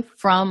away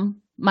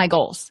from my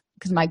goals,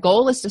 because my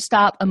goal is to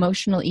stop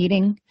emotional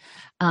eating.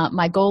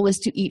 My goal is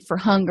to eat for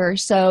hunger,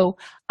 so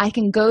I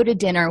can go to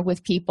dinner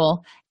with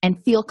people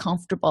and feel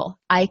comfortable.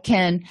 I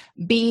can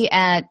be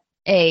at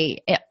a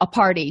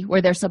party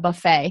where there's a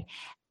buffet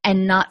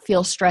and not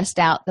feel stressed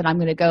out that I'm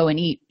going to go and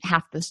eat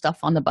half the stuff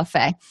on the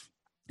buffet.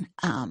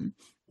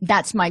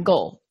 That's my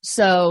goal.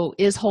 So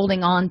is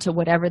holding on to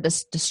whatever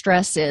this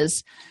distress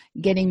is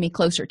getting me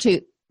closer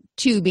to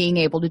being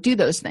able to do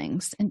those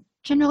things? And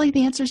generally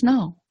the answer is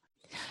no.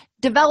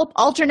 Develop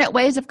alternate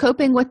ways of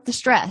coping with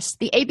distress.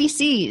 The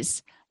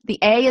ABCs. The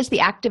A is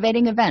the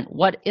activating event.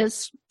 What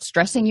is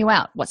stressing you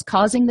out? What's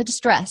causing the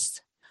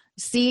distress?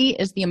 C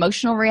is the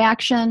emotional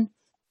reaction,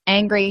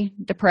 angry,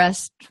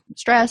 depressed,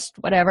 stressed,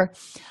 whatever.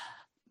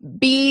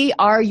 B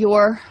are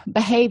your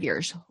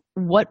behaviors.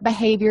 What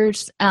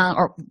behaviors,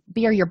 or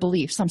B are your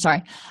beliefs, I'm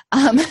sorry.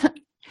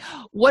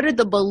 What are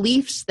the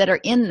beliefs that are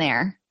in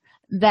there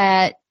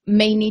that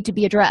may need to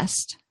be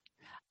addressed?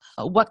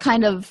 What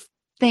kind of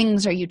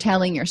things are you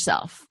telling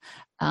yourself?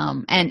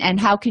 And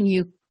how can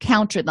you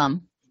counter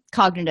them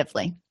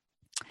cognitively?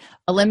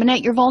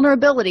 Eliminate your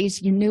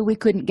vulnerabilities. You knew we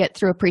couldn't get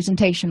through a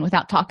presentation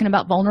without talking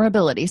about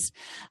vulnerabilities.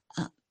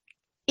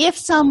 If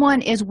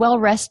someone is well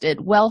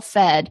rested, well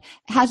fed,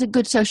 has a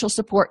good social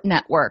support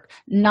network,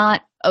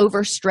 not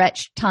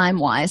overstretched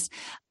time-wise,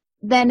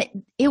 then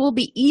it will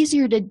be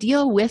easier to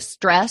deal with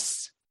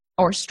stress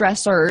or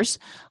stressors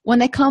when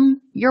they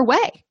come your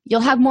way.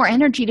 You'll have more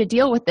energy to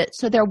deal with it,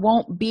 so there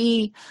won't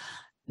be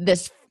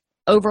this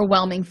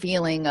overwhelming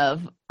feeling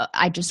of,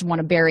 I just want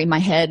to bury my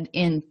head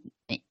in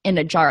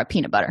a jar of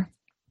peanut butter.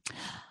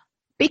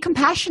 Be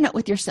compassionate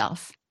with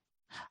yourself.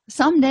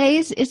 Some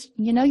days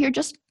you're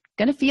just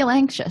going to feel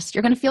anxious.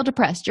 You're going to feel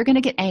depressed. You're going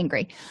to get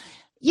angry.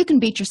 You can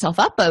beat yourself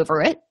up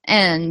over it,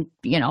 and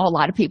a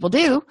lot of people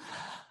do.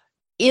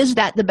 Is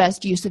that the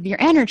best use of your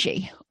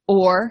energy?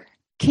 Or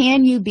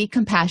can you be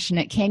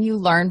compassionate? Can you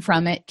learn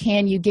from it?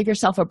 Can you give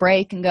yourself a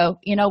break and go,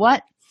 you know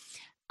what?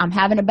 I'm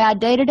having a bad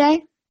day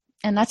today,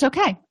 and that's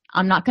okay.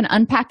 I'm not going to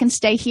unpack and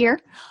stay here,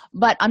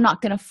 but I'm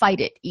not going to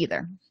fight it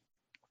either.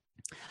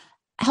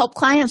 Help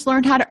clients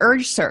learn how to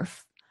urge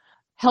surf.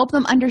 Help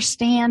them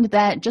understand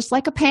that just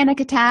like a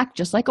panic attack,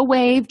 just like a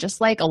wave,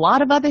 just like a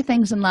lot of other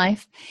things in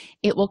life,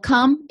 it will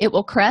come, it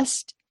will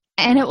crest,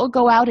 and it will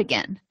go out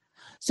again.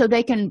 So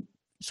they can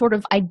sort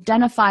of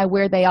identify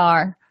where they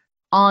are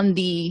on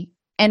the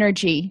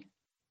energy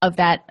of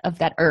that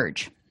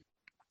urge.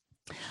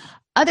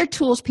 Other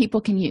tools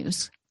people can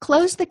use.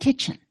 Close the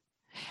kitchen.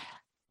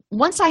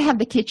 Once I have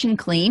the kitchen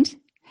cleaned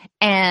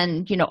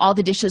and, all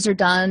the dishes are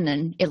done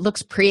and it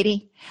looks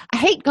pretty, I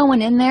hate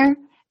going in there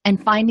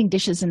and finding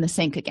dishes in the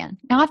sink again.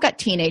 Now, I've got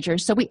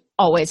teenagers, so we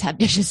always have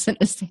dishes in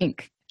the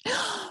sink.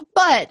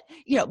 But,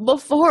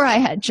 before I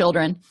had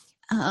children,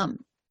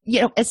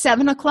 at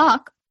 7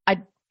 o'clock,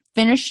 I'd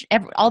finish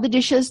all the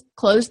dishes,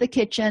 close the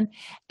kitchen,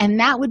 and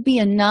that would be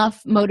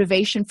enough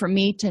motivation for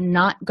me to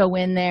not go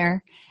in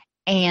there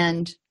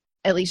and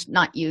at least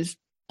not use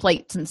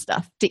plates and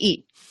stuff to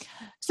eat.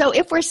 So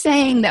if we're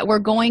saying that we're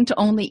going to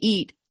only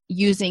eat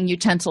using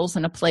utensils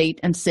and a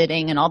plate and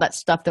sitting and all that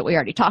stuff that we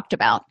already talked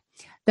about,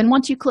 then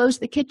once you close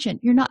the kitchen,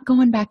 you're not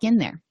going back in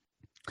there.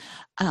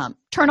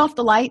 Turn off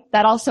the light.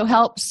 That also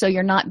helps, so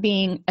you're not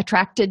being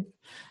attracted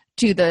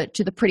to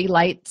the pretty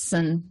lights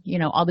and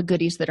all the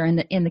goodies that are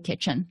in the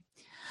kitchen.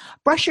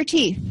 Brush your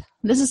teeth.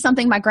 This is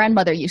something my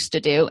grandmother used to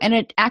do, and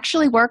it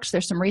actually works.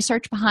 There's some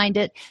research behind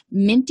it.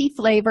 Minty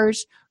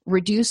flavors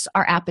reduce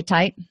our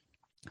appetite.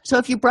 So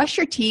if you brush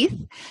your teeth,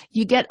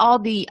 you get all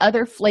the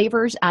other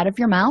flavors out of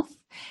your mouth,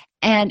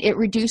 and it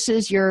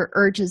reduces your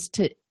urges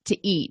to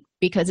eat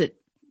because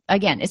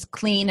it's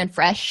clean and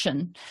fresh.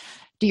 And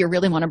do you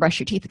really want to brush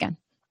your teeth again?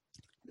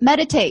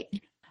 Meditate.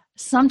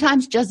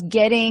 Sometimes just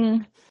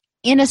getting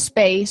in a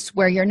space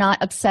where you're not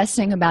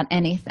obsessing about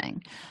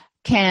anything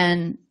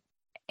can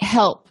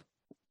help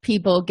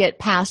people get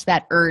past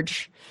that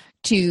urge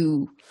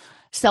to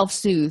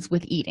self-soothe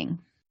with eating.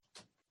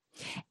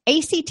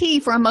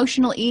 ACT for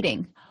emotional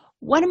eating.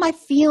 What am I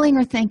feeling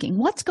or thinking?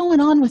 What's going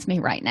on with me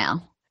right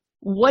now?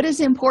 What is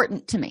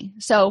important to me?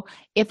 So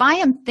if I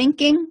am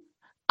thinking,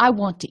 I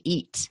want to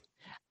eat.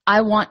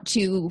 I want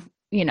to,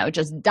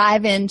 just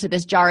dive into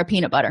this jar of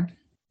peanut butter.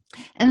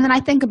 And then I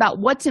think about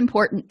what's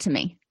important to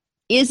me.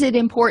 Is it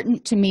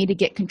important to me to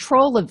get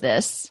control of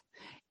this?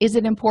 Is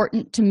it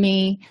important to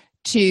me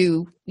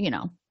to,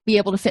 be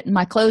able to fit in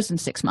my clothes in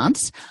 6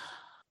 months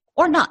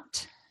or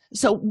not?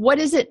 So what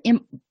is it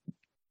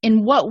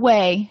in what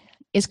way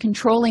is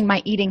controlling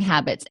my eating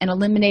habits and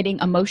eliminating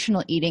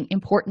emotional eating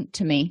important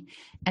to me?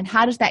 And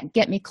how does that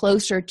get me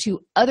closer to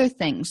other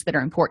things that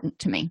are important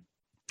to me?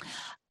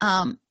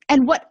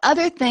 And what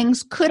other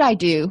things could I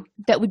do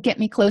that would get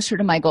me closer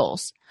to my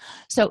goals?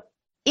 So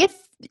if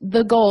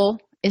the goal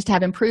is to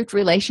have improved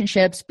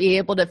relationships, be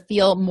able to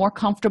feel more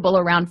comfortable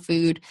around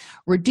food,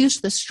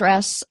 reduce the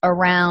stress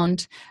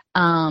around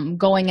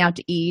going out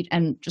to eat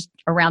and just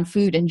around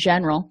food in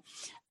general,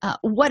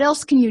 what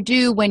else can you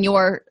do when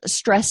you're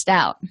stressed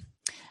out?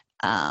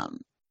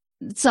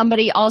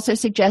 Somebody also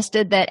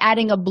suggested that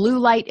adding a blue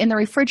light in the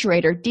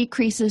refrigerator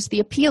decreases the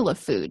appeal of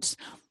foods,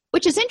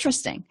 which is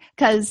interesting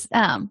because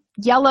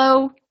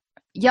yellow,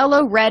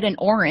 red, and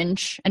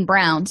orange and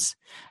browns,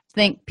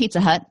 think Pizza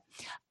Hut,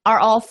 are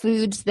all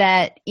foods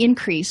that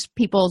increase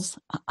people's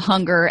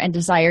hunger and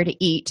desire to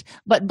eat.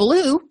 But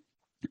blue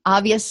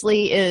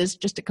obviously is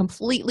just a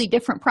completely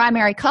different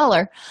primary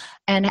color,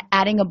 and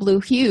adding a blue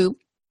hue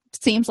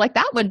seems like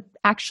that would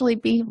actually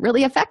be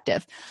really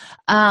effective.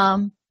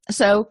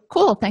 So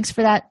cool. Thanks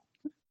for that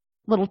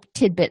little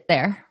tidbit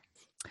there.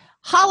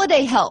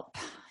 Holiday help.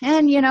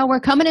 And, we're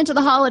coming into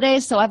the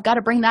holidays, so I've got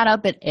to bring that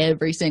up at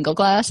every single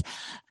class.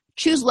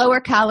 Choose lower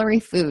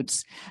calorie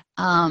foods.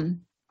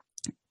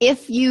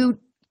 If you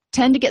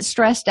tend to get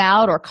stressed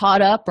out or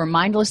caught up or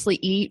mindlessly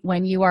eat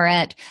when you are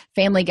at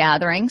family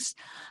gatherings,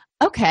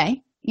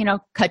 okay,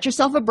 cut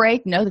yourself a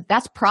break. Know that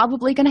that's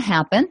probably going to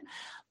happen.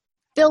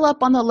 fill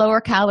up on the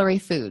lower calorie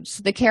foods,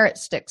 the carrot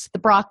sticks, the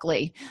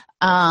broccoli,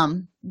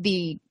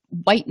 the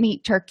white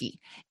meat turkey,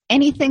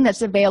 anything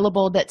that's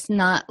available that's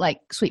not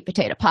like sweet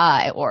potato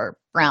pie or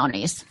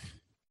brownies.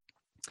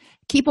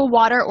 Keep a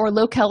water or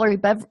low-calorie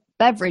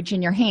beverage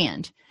in your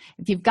hand.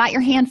 If you've got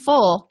your hand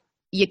full,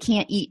 you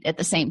can't eat at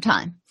the same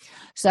time.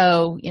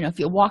 So, if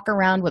you walk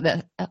around with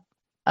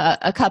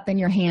a cup in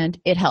your hand,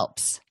 it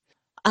helps.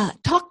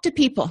 Talk to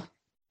people.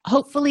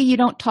 Hopefully you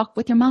don't talk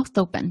with your mouth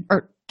open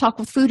or talk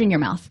with food in your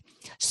mouth.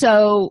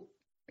 So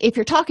if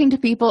you're talking to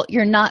people,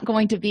 you're not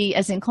going to be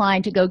as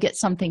inclined to go get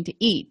something to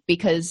eat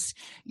because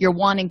you're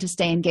wanting to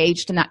stay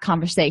engaged in that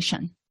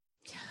conversation.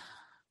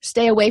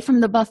 Stay away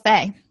from the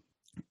buffet,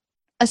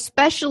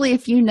 especially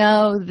if you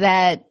know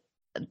that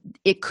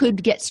it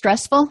could get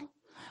stressful.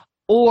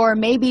 Or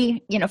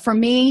maybe, for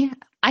me,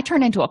 I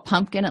turn into a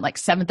pumpkin at like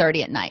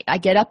 7:30 at night. I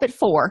get up at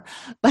 4,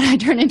 but I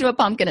turn into a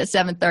pumpkin at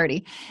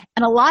 7:30.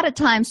 And a lot of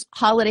times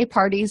holiday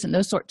parties and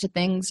those sorts of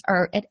things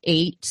are at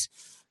 8,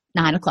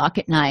 9 o'clock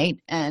at night.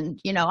 And,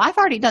 I've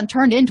already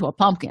turned into a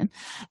pumpkin.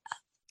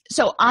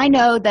 So I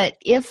know that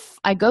if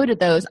I go to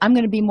those, I'm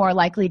going to be more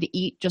likely to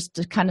eat just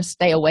to kind of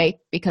stay awake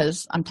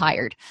because I'm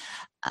tired.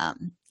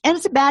 And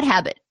it's a bad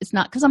habit. It's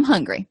not because I'm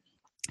hungry.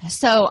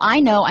 So I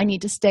know I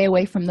need to stay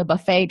away from the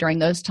buffet during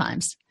those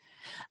times.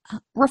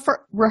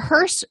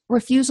 Rehearse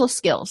refusal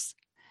skills.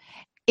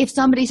 If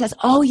somebody says,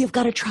 oh, you've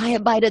got to try a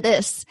bite of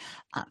this,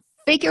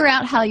 figure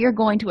out how you're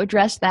going to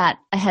address that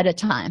ahead of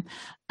time.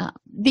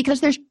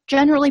 Because there's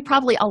generally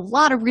probably a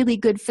lot of really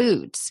good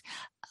foods.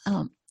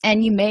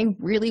 And you may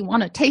really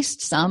want to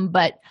taste some,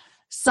 but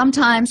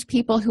sometimes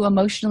people who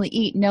emotionally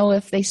eat know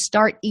if they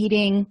start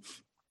eating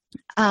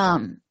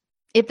high-fat,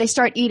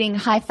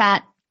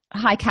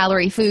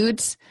 high-calorie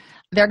foods,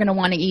 they're going to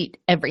want to eat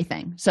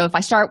everything. So if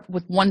I start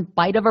with one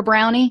bite of a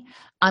brownie,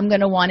 I'm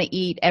going to want to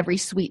eat every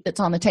sweet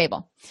that's on the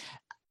table.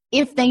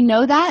 If they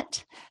know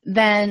that,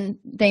 then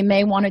they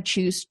may want to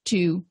choose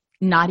to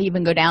not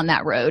even go down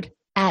that road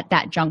at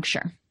that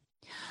juncture.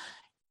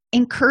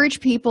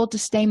 Encourage people to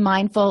stay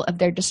mindful of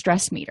their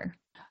distress meter.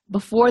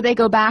 Before they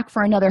go back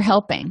for another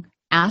helping,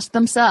 ask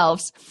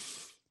themselves,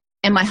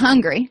 am I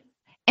hungry?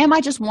 Am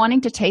I just wanting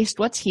to taste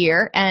what's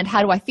here? And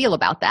how do I feel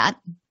about that?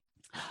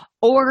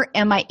 Or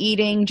am I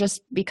eating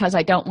just because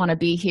I don't want to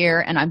be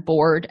here and I'm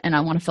bored and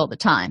I want to fill the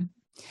time?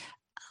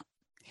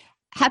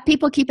 Have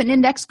people keep an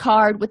index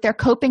card with their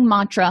coping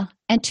mantra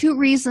and 2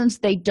 reasons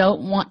they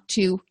don't want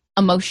to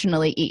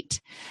emotionally eat.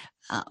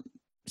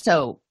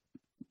 So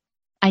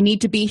I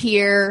need to be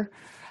here.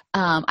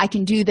 I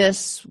can do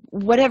this.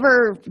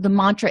 Whatever the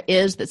mantra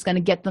is that's going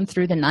to get them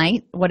through the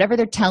night, whatever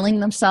they're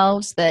telling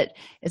themselves that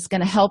it's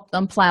going to help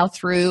them plow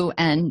through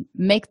and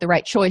make the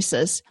right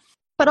choices.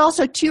 But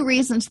also 2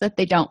 reasons that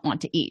they don't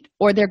want to eat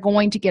or they're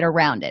going to get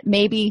around it.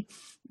 Maybe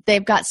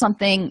they've got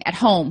something at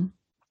home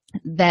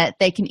that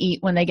they can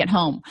eat when they get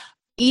home.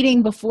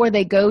 Eating before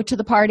they go to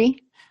the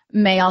party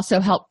may also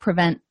help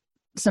prevent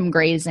some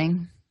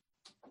grazing.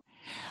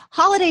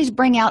 Holidays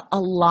bring out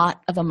a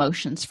lot of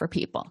emotions for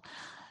people.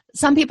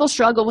 Some people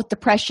struggle with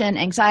depression,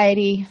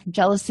 anxiety,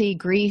 jealousy,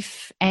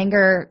 grief,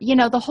 anger,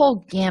 the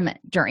whole gamut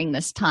during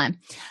this time.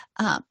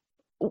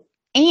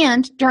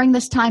 And during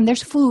this time,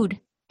 there's food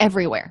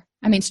everywhere.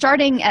 I mean,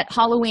 starting at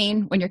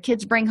Halloween, when your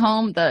kids bring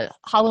home the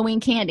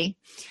Halloween candy,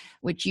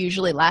 which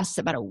usually lasts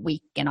about a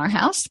week in our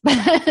house. But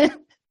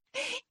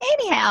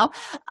anyhow,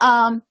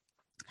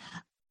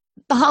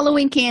 the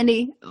Halloween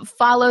candy,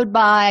 followed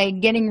by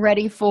getting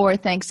ready for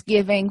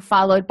Thanksgiving,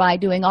 followed by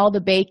doing all the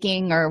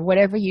baking or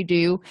whatever you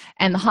do,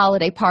 and the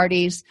holiday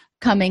parties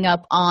coming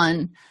up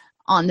on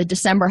the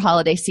December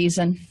holiday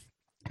season.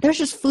 There's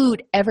just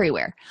food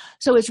everywhere.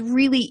 So it's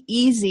really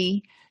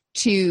easy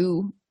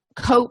to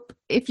cope,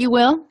 if you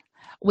will,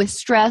 with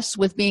stress,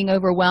 with being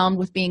overwhelmed,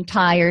 with being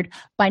tired,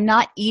 by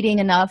not eating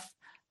enough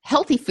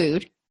healthy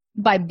food,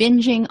 by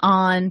binging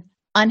on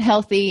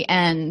unhealthy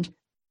and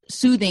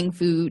soothing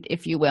food,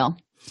 if you will.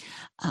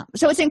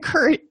 So it's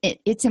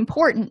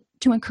important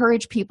to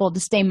encourage people to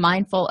stay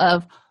mindful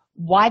of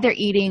why they're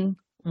eating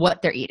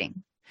what they're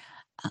eating.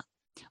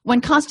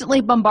 When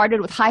constantly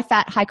bombarded with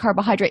high-fat,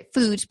 high-carbohydrate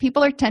foods,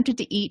 people are tempted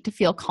to eat to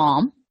feel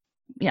calm.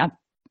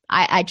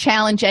 I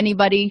challenge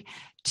anybody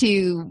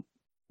to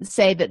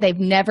say that they've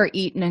never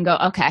eaten and go,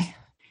 okay,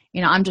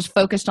 I'm just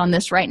focused on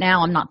this right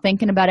now. I'm not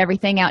thinking about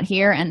everything out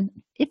here, and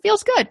it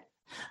feels good.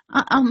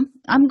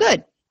 I'm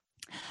good.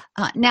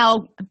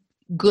 Now,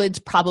 good's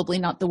probably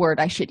not the word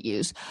I should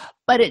use,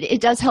 but it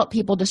does help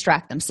people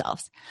distract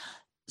themselves.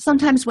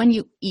 Sometimes when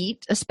you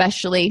eat,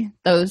 especially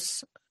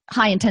those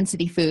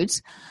high-intensity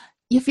foods,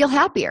 you feel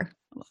happier.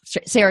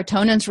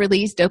 Serotonin's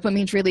released,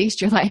 dopamine's released.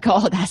 You're like,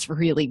 oh, that's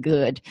really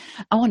good.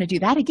 I want to do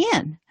that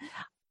again.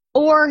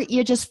 Or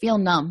you just feel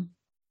numb.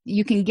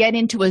 You can get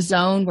into a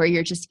zone where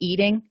you're just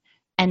eating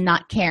and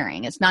not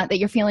caring. It's not that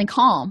you're feeling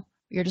calm.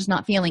 You're just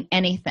not feeling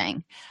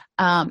anything.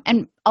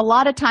 And a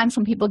lot of times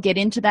when people get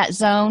into that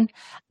zone,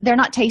 they're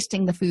not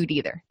tasting the food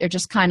either. They're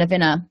just kind of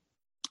in a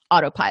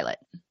autopilot.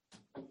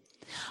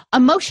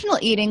 Emotional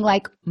eating,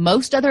 like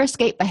most other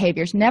escape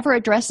behaviors, never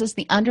addresses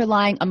the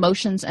underlying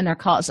emotions and their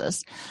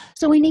causes.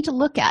 So we need to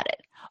look at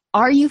it.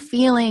 Are you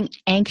feeling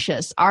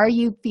anxious? Are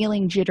you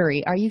feeling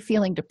jittery? Are you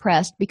feeling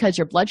depressed because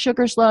your blood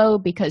sugar's low,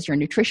 because you're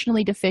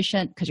nutritionally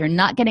deficient, because you're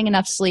not getting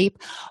enough sleep,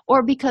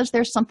 or because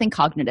there's something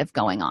cognitive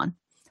going on,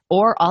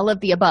 or all of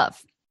the above?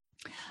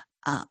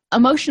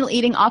 Emotional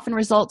eating often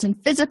results in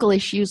physical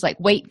issues like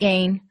weight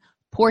gain,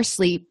 poor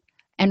sleep,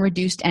 and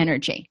reduced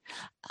energy.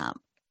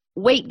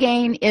 Weight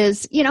gain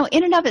is, in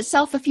and of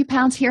itself, a few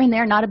pounds here and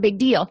there, not a big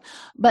deal.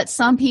 But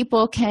some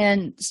people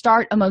can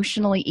start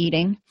emotionally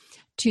eating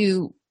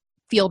to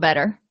feel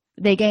better.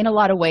 They gain a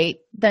lot of weight.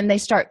 Then they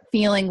start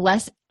feeling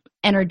less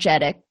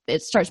energetic.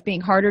 It starts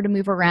being harder to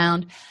move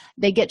around.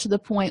 They get to the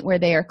point where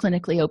they are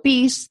clinically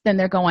obese. Then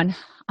they're going,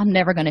 I'm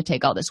never going to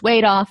take all this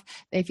weight off.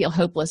 They feel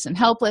hopeless and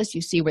helpless.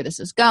 You see where this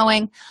is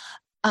going.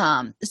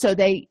 So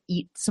they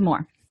eat some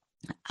more.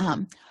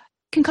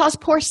 Can cause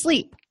poor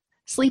sleep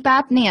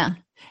apnea.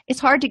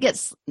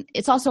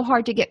 It's also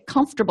hard to get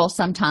comfortable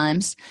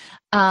sometimes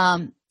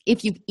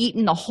if you've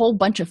eaten a whole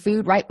bunch of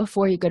food right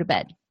before you go to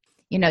bed.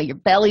 Your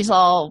belly's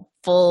all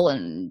full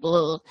and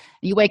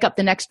you wake up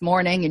the next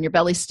morning and your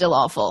belly's still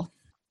all full,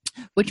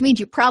 which means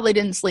you probably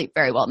didn't sleep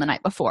very well the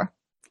night before.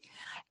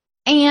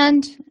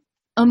 And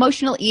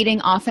emotional eating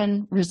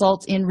often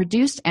results in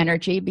reduced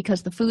energy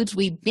because the foods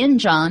we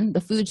binge on,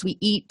 the foods we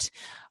eat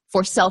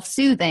for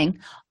self-soothing,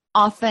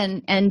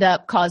 often end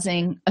up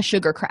causing a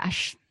sugar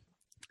crash.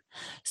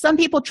 Some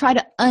people try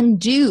to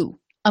undo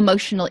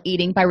emotional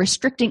eating by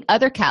restricting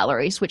other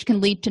calories, which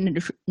can lead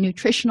to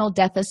nutritional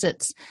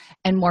deficits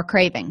and more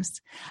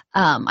cravings.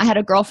 I had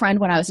a girlfriend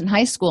when I was in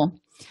high school,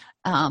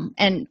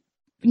 and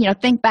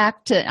think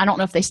back to, I don't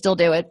know if they still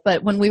do it,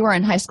 but when we were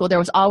in high school, there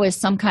was always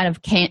some kind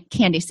of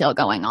candy sale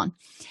going on.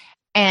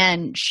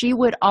 And she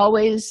would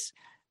always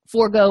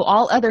forego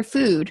all other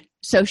food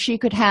so she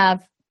could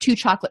have 2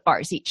 chocolate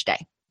bars each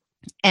day.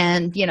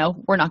 And,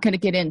 we're not going to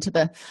get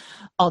into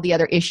all the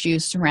other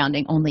issues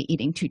surrounding only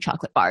eating 2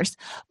 chocolate bars.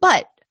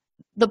 But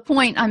the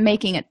point I'm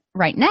making it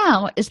right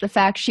now is the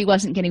fact she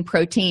wasn't getting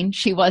protein.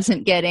 She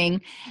wasn't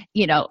getting,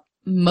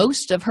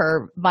 most of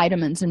her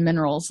vitamins and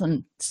minerals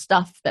and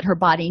stuff that her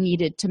body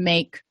needed to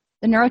make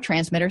the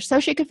neurotransmitters so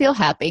she could feel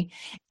happy.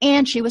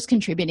 And she was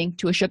contributing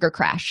to a sugar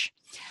crash.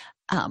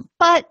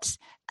 But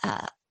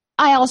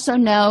I also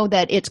know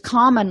that it's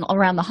common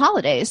around the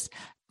holidays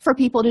for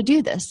people to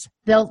do this.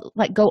 They'll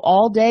go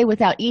all day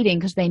without eating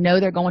because they know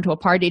they're going to a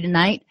party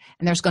tonight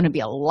and there's going to be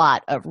a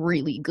lot of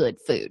really good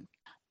food.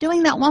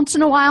 Doing that once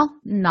in a while,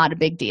 not a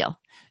big deal.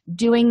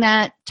 Doing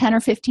that 10 or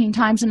 15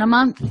 times in a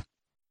month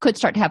could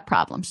start to have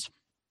problems.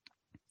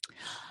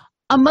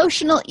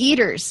 Emotional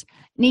eaters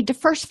need to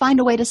first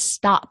find a way to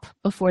stop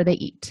before they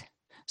eat.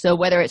 So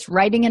whether it's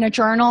writing in a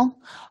journal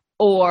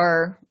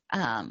or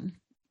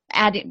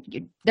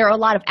there are a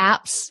lot of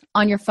apps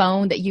on your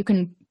phone that you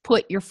can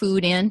put your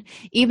food in,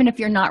 even if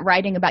you're not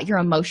writing about your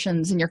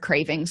emotions and your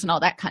cravings and all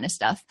that kind of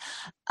stuff.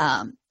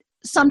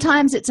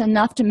 Sometimes it's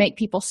enough to make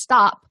people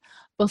stop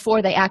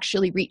before they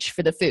actually reach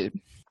for the food.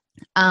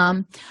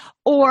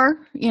 Or,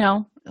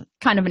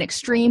 kind of an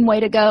extreme way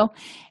to go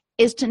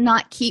is to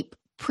not keep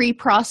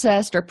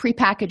pre-processed or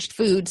pre-packaged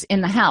foods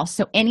in the house.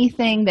 So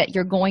anything that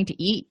you're going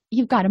to eat,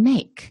 you've got to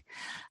make.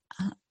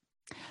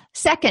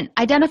 Second,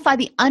 identify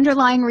the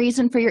underlying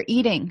reason for your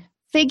eating.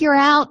 Figure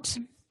out,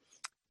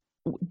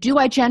 do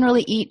I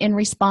generally eat in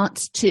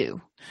response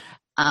to?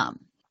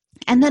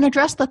 And then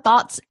address the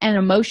thoughts and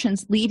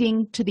emotions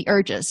leading to the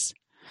urges.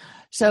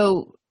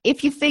 So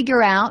if you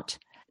figure out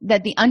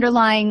that the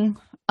underlying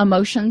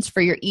emotions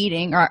for your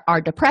eating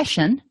are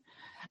depression,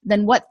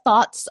 then what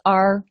thoughts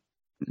are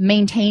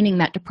maintaining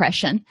that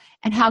depression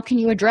and how can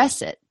you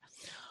address it?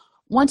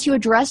 Once you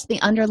address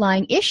the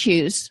underlying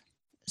issues,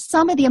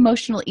 some of the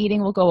emotional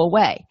eating will go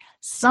away.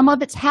 Some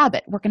of it's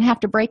habit. We're going to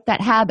have to break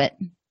that habit.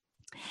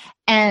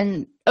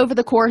 And over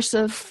the course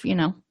of,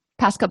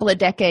 past couple of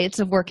decades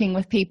of working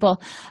with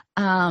people,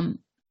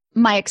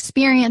 my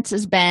experience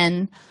has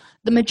been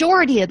the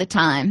majority of the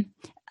time,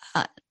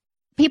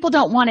 people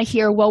don't want to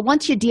hear, well,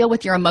 once you deal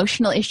with your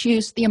emotional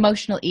issues, the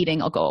emotional eating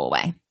will go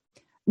away.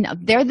 No,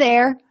 they're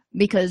there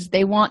because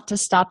they want to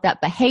stop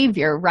that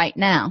behavior right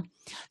now.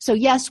 So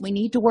yes, we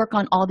need to work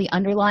on all the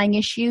underlying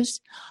issues,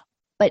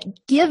 but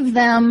give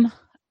them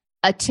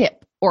a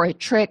tip or a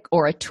trick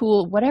or a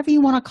tool, whatever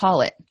you want to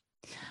call it,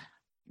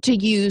 to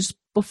use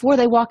before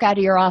they walk out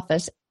of your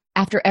office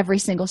after every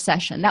single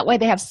session. That way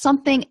they have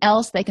something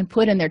else they can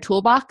put in their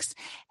toolbox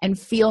and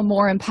feel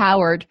more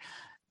empowered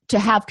to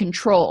have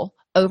control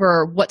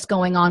over what's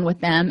going on with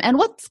them and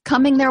what's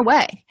coming their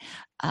way.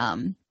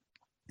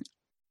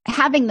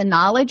 Having the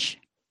knowledge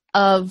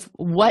of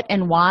what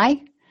and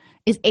why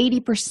is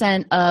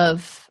 80%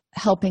 of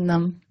helping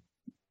them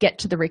get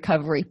to the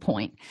recovery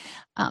point.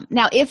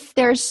 Now, if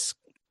there's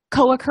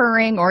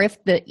co-occurring or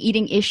if the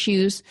eating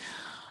issues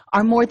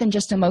are more than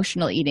just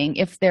emotional eating,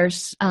 if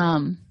there's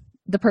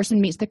the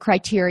person meets the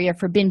criteria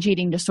for binge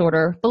eating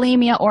disorder,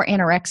 bulimia, or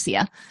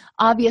anorexia.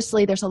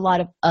 Obviously, there's a lot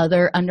of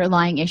other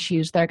underlying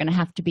issues that are going to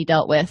have to be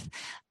dealt with.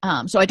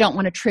 So I don't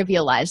want to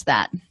trivialize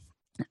that.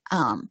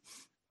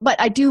 But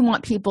I do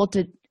want people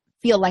to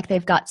feel like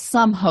they've got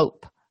some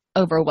hope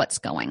over what's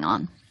going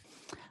on.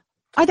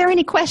 Are there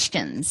any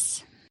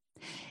questions?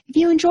 If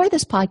you enjoy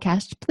this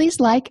podcast, please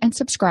like and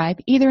subscribe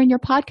either in your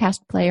podcast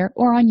player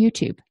or on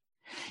YouTube.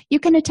 You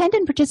can attend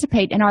and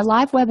participate in our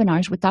live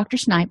webinars with Dr.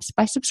 Snipes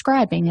by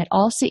subscribing at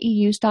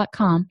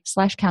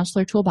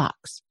allceus.com/counselor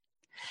toolbox.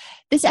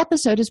 This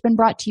episode has been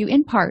brought to you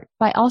in part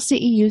by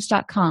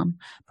allceus.com,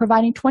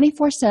 providing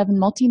 24/7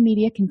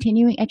 multimedia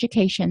continuing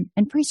education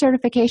and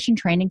pre-certification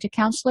training to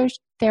counselors,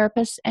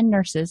 therapists, and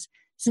nurses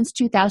since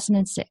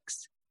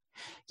 2006.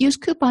 Use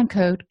coupon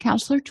code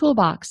Counselor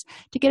Toolbox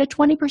to get a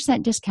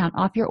 20% discount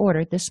off your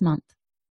order this month.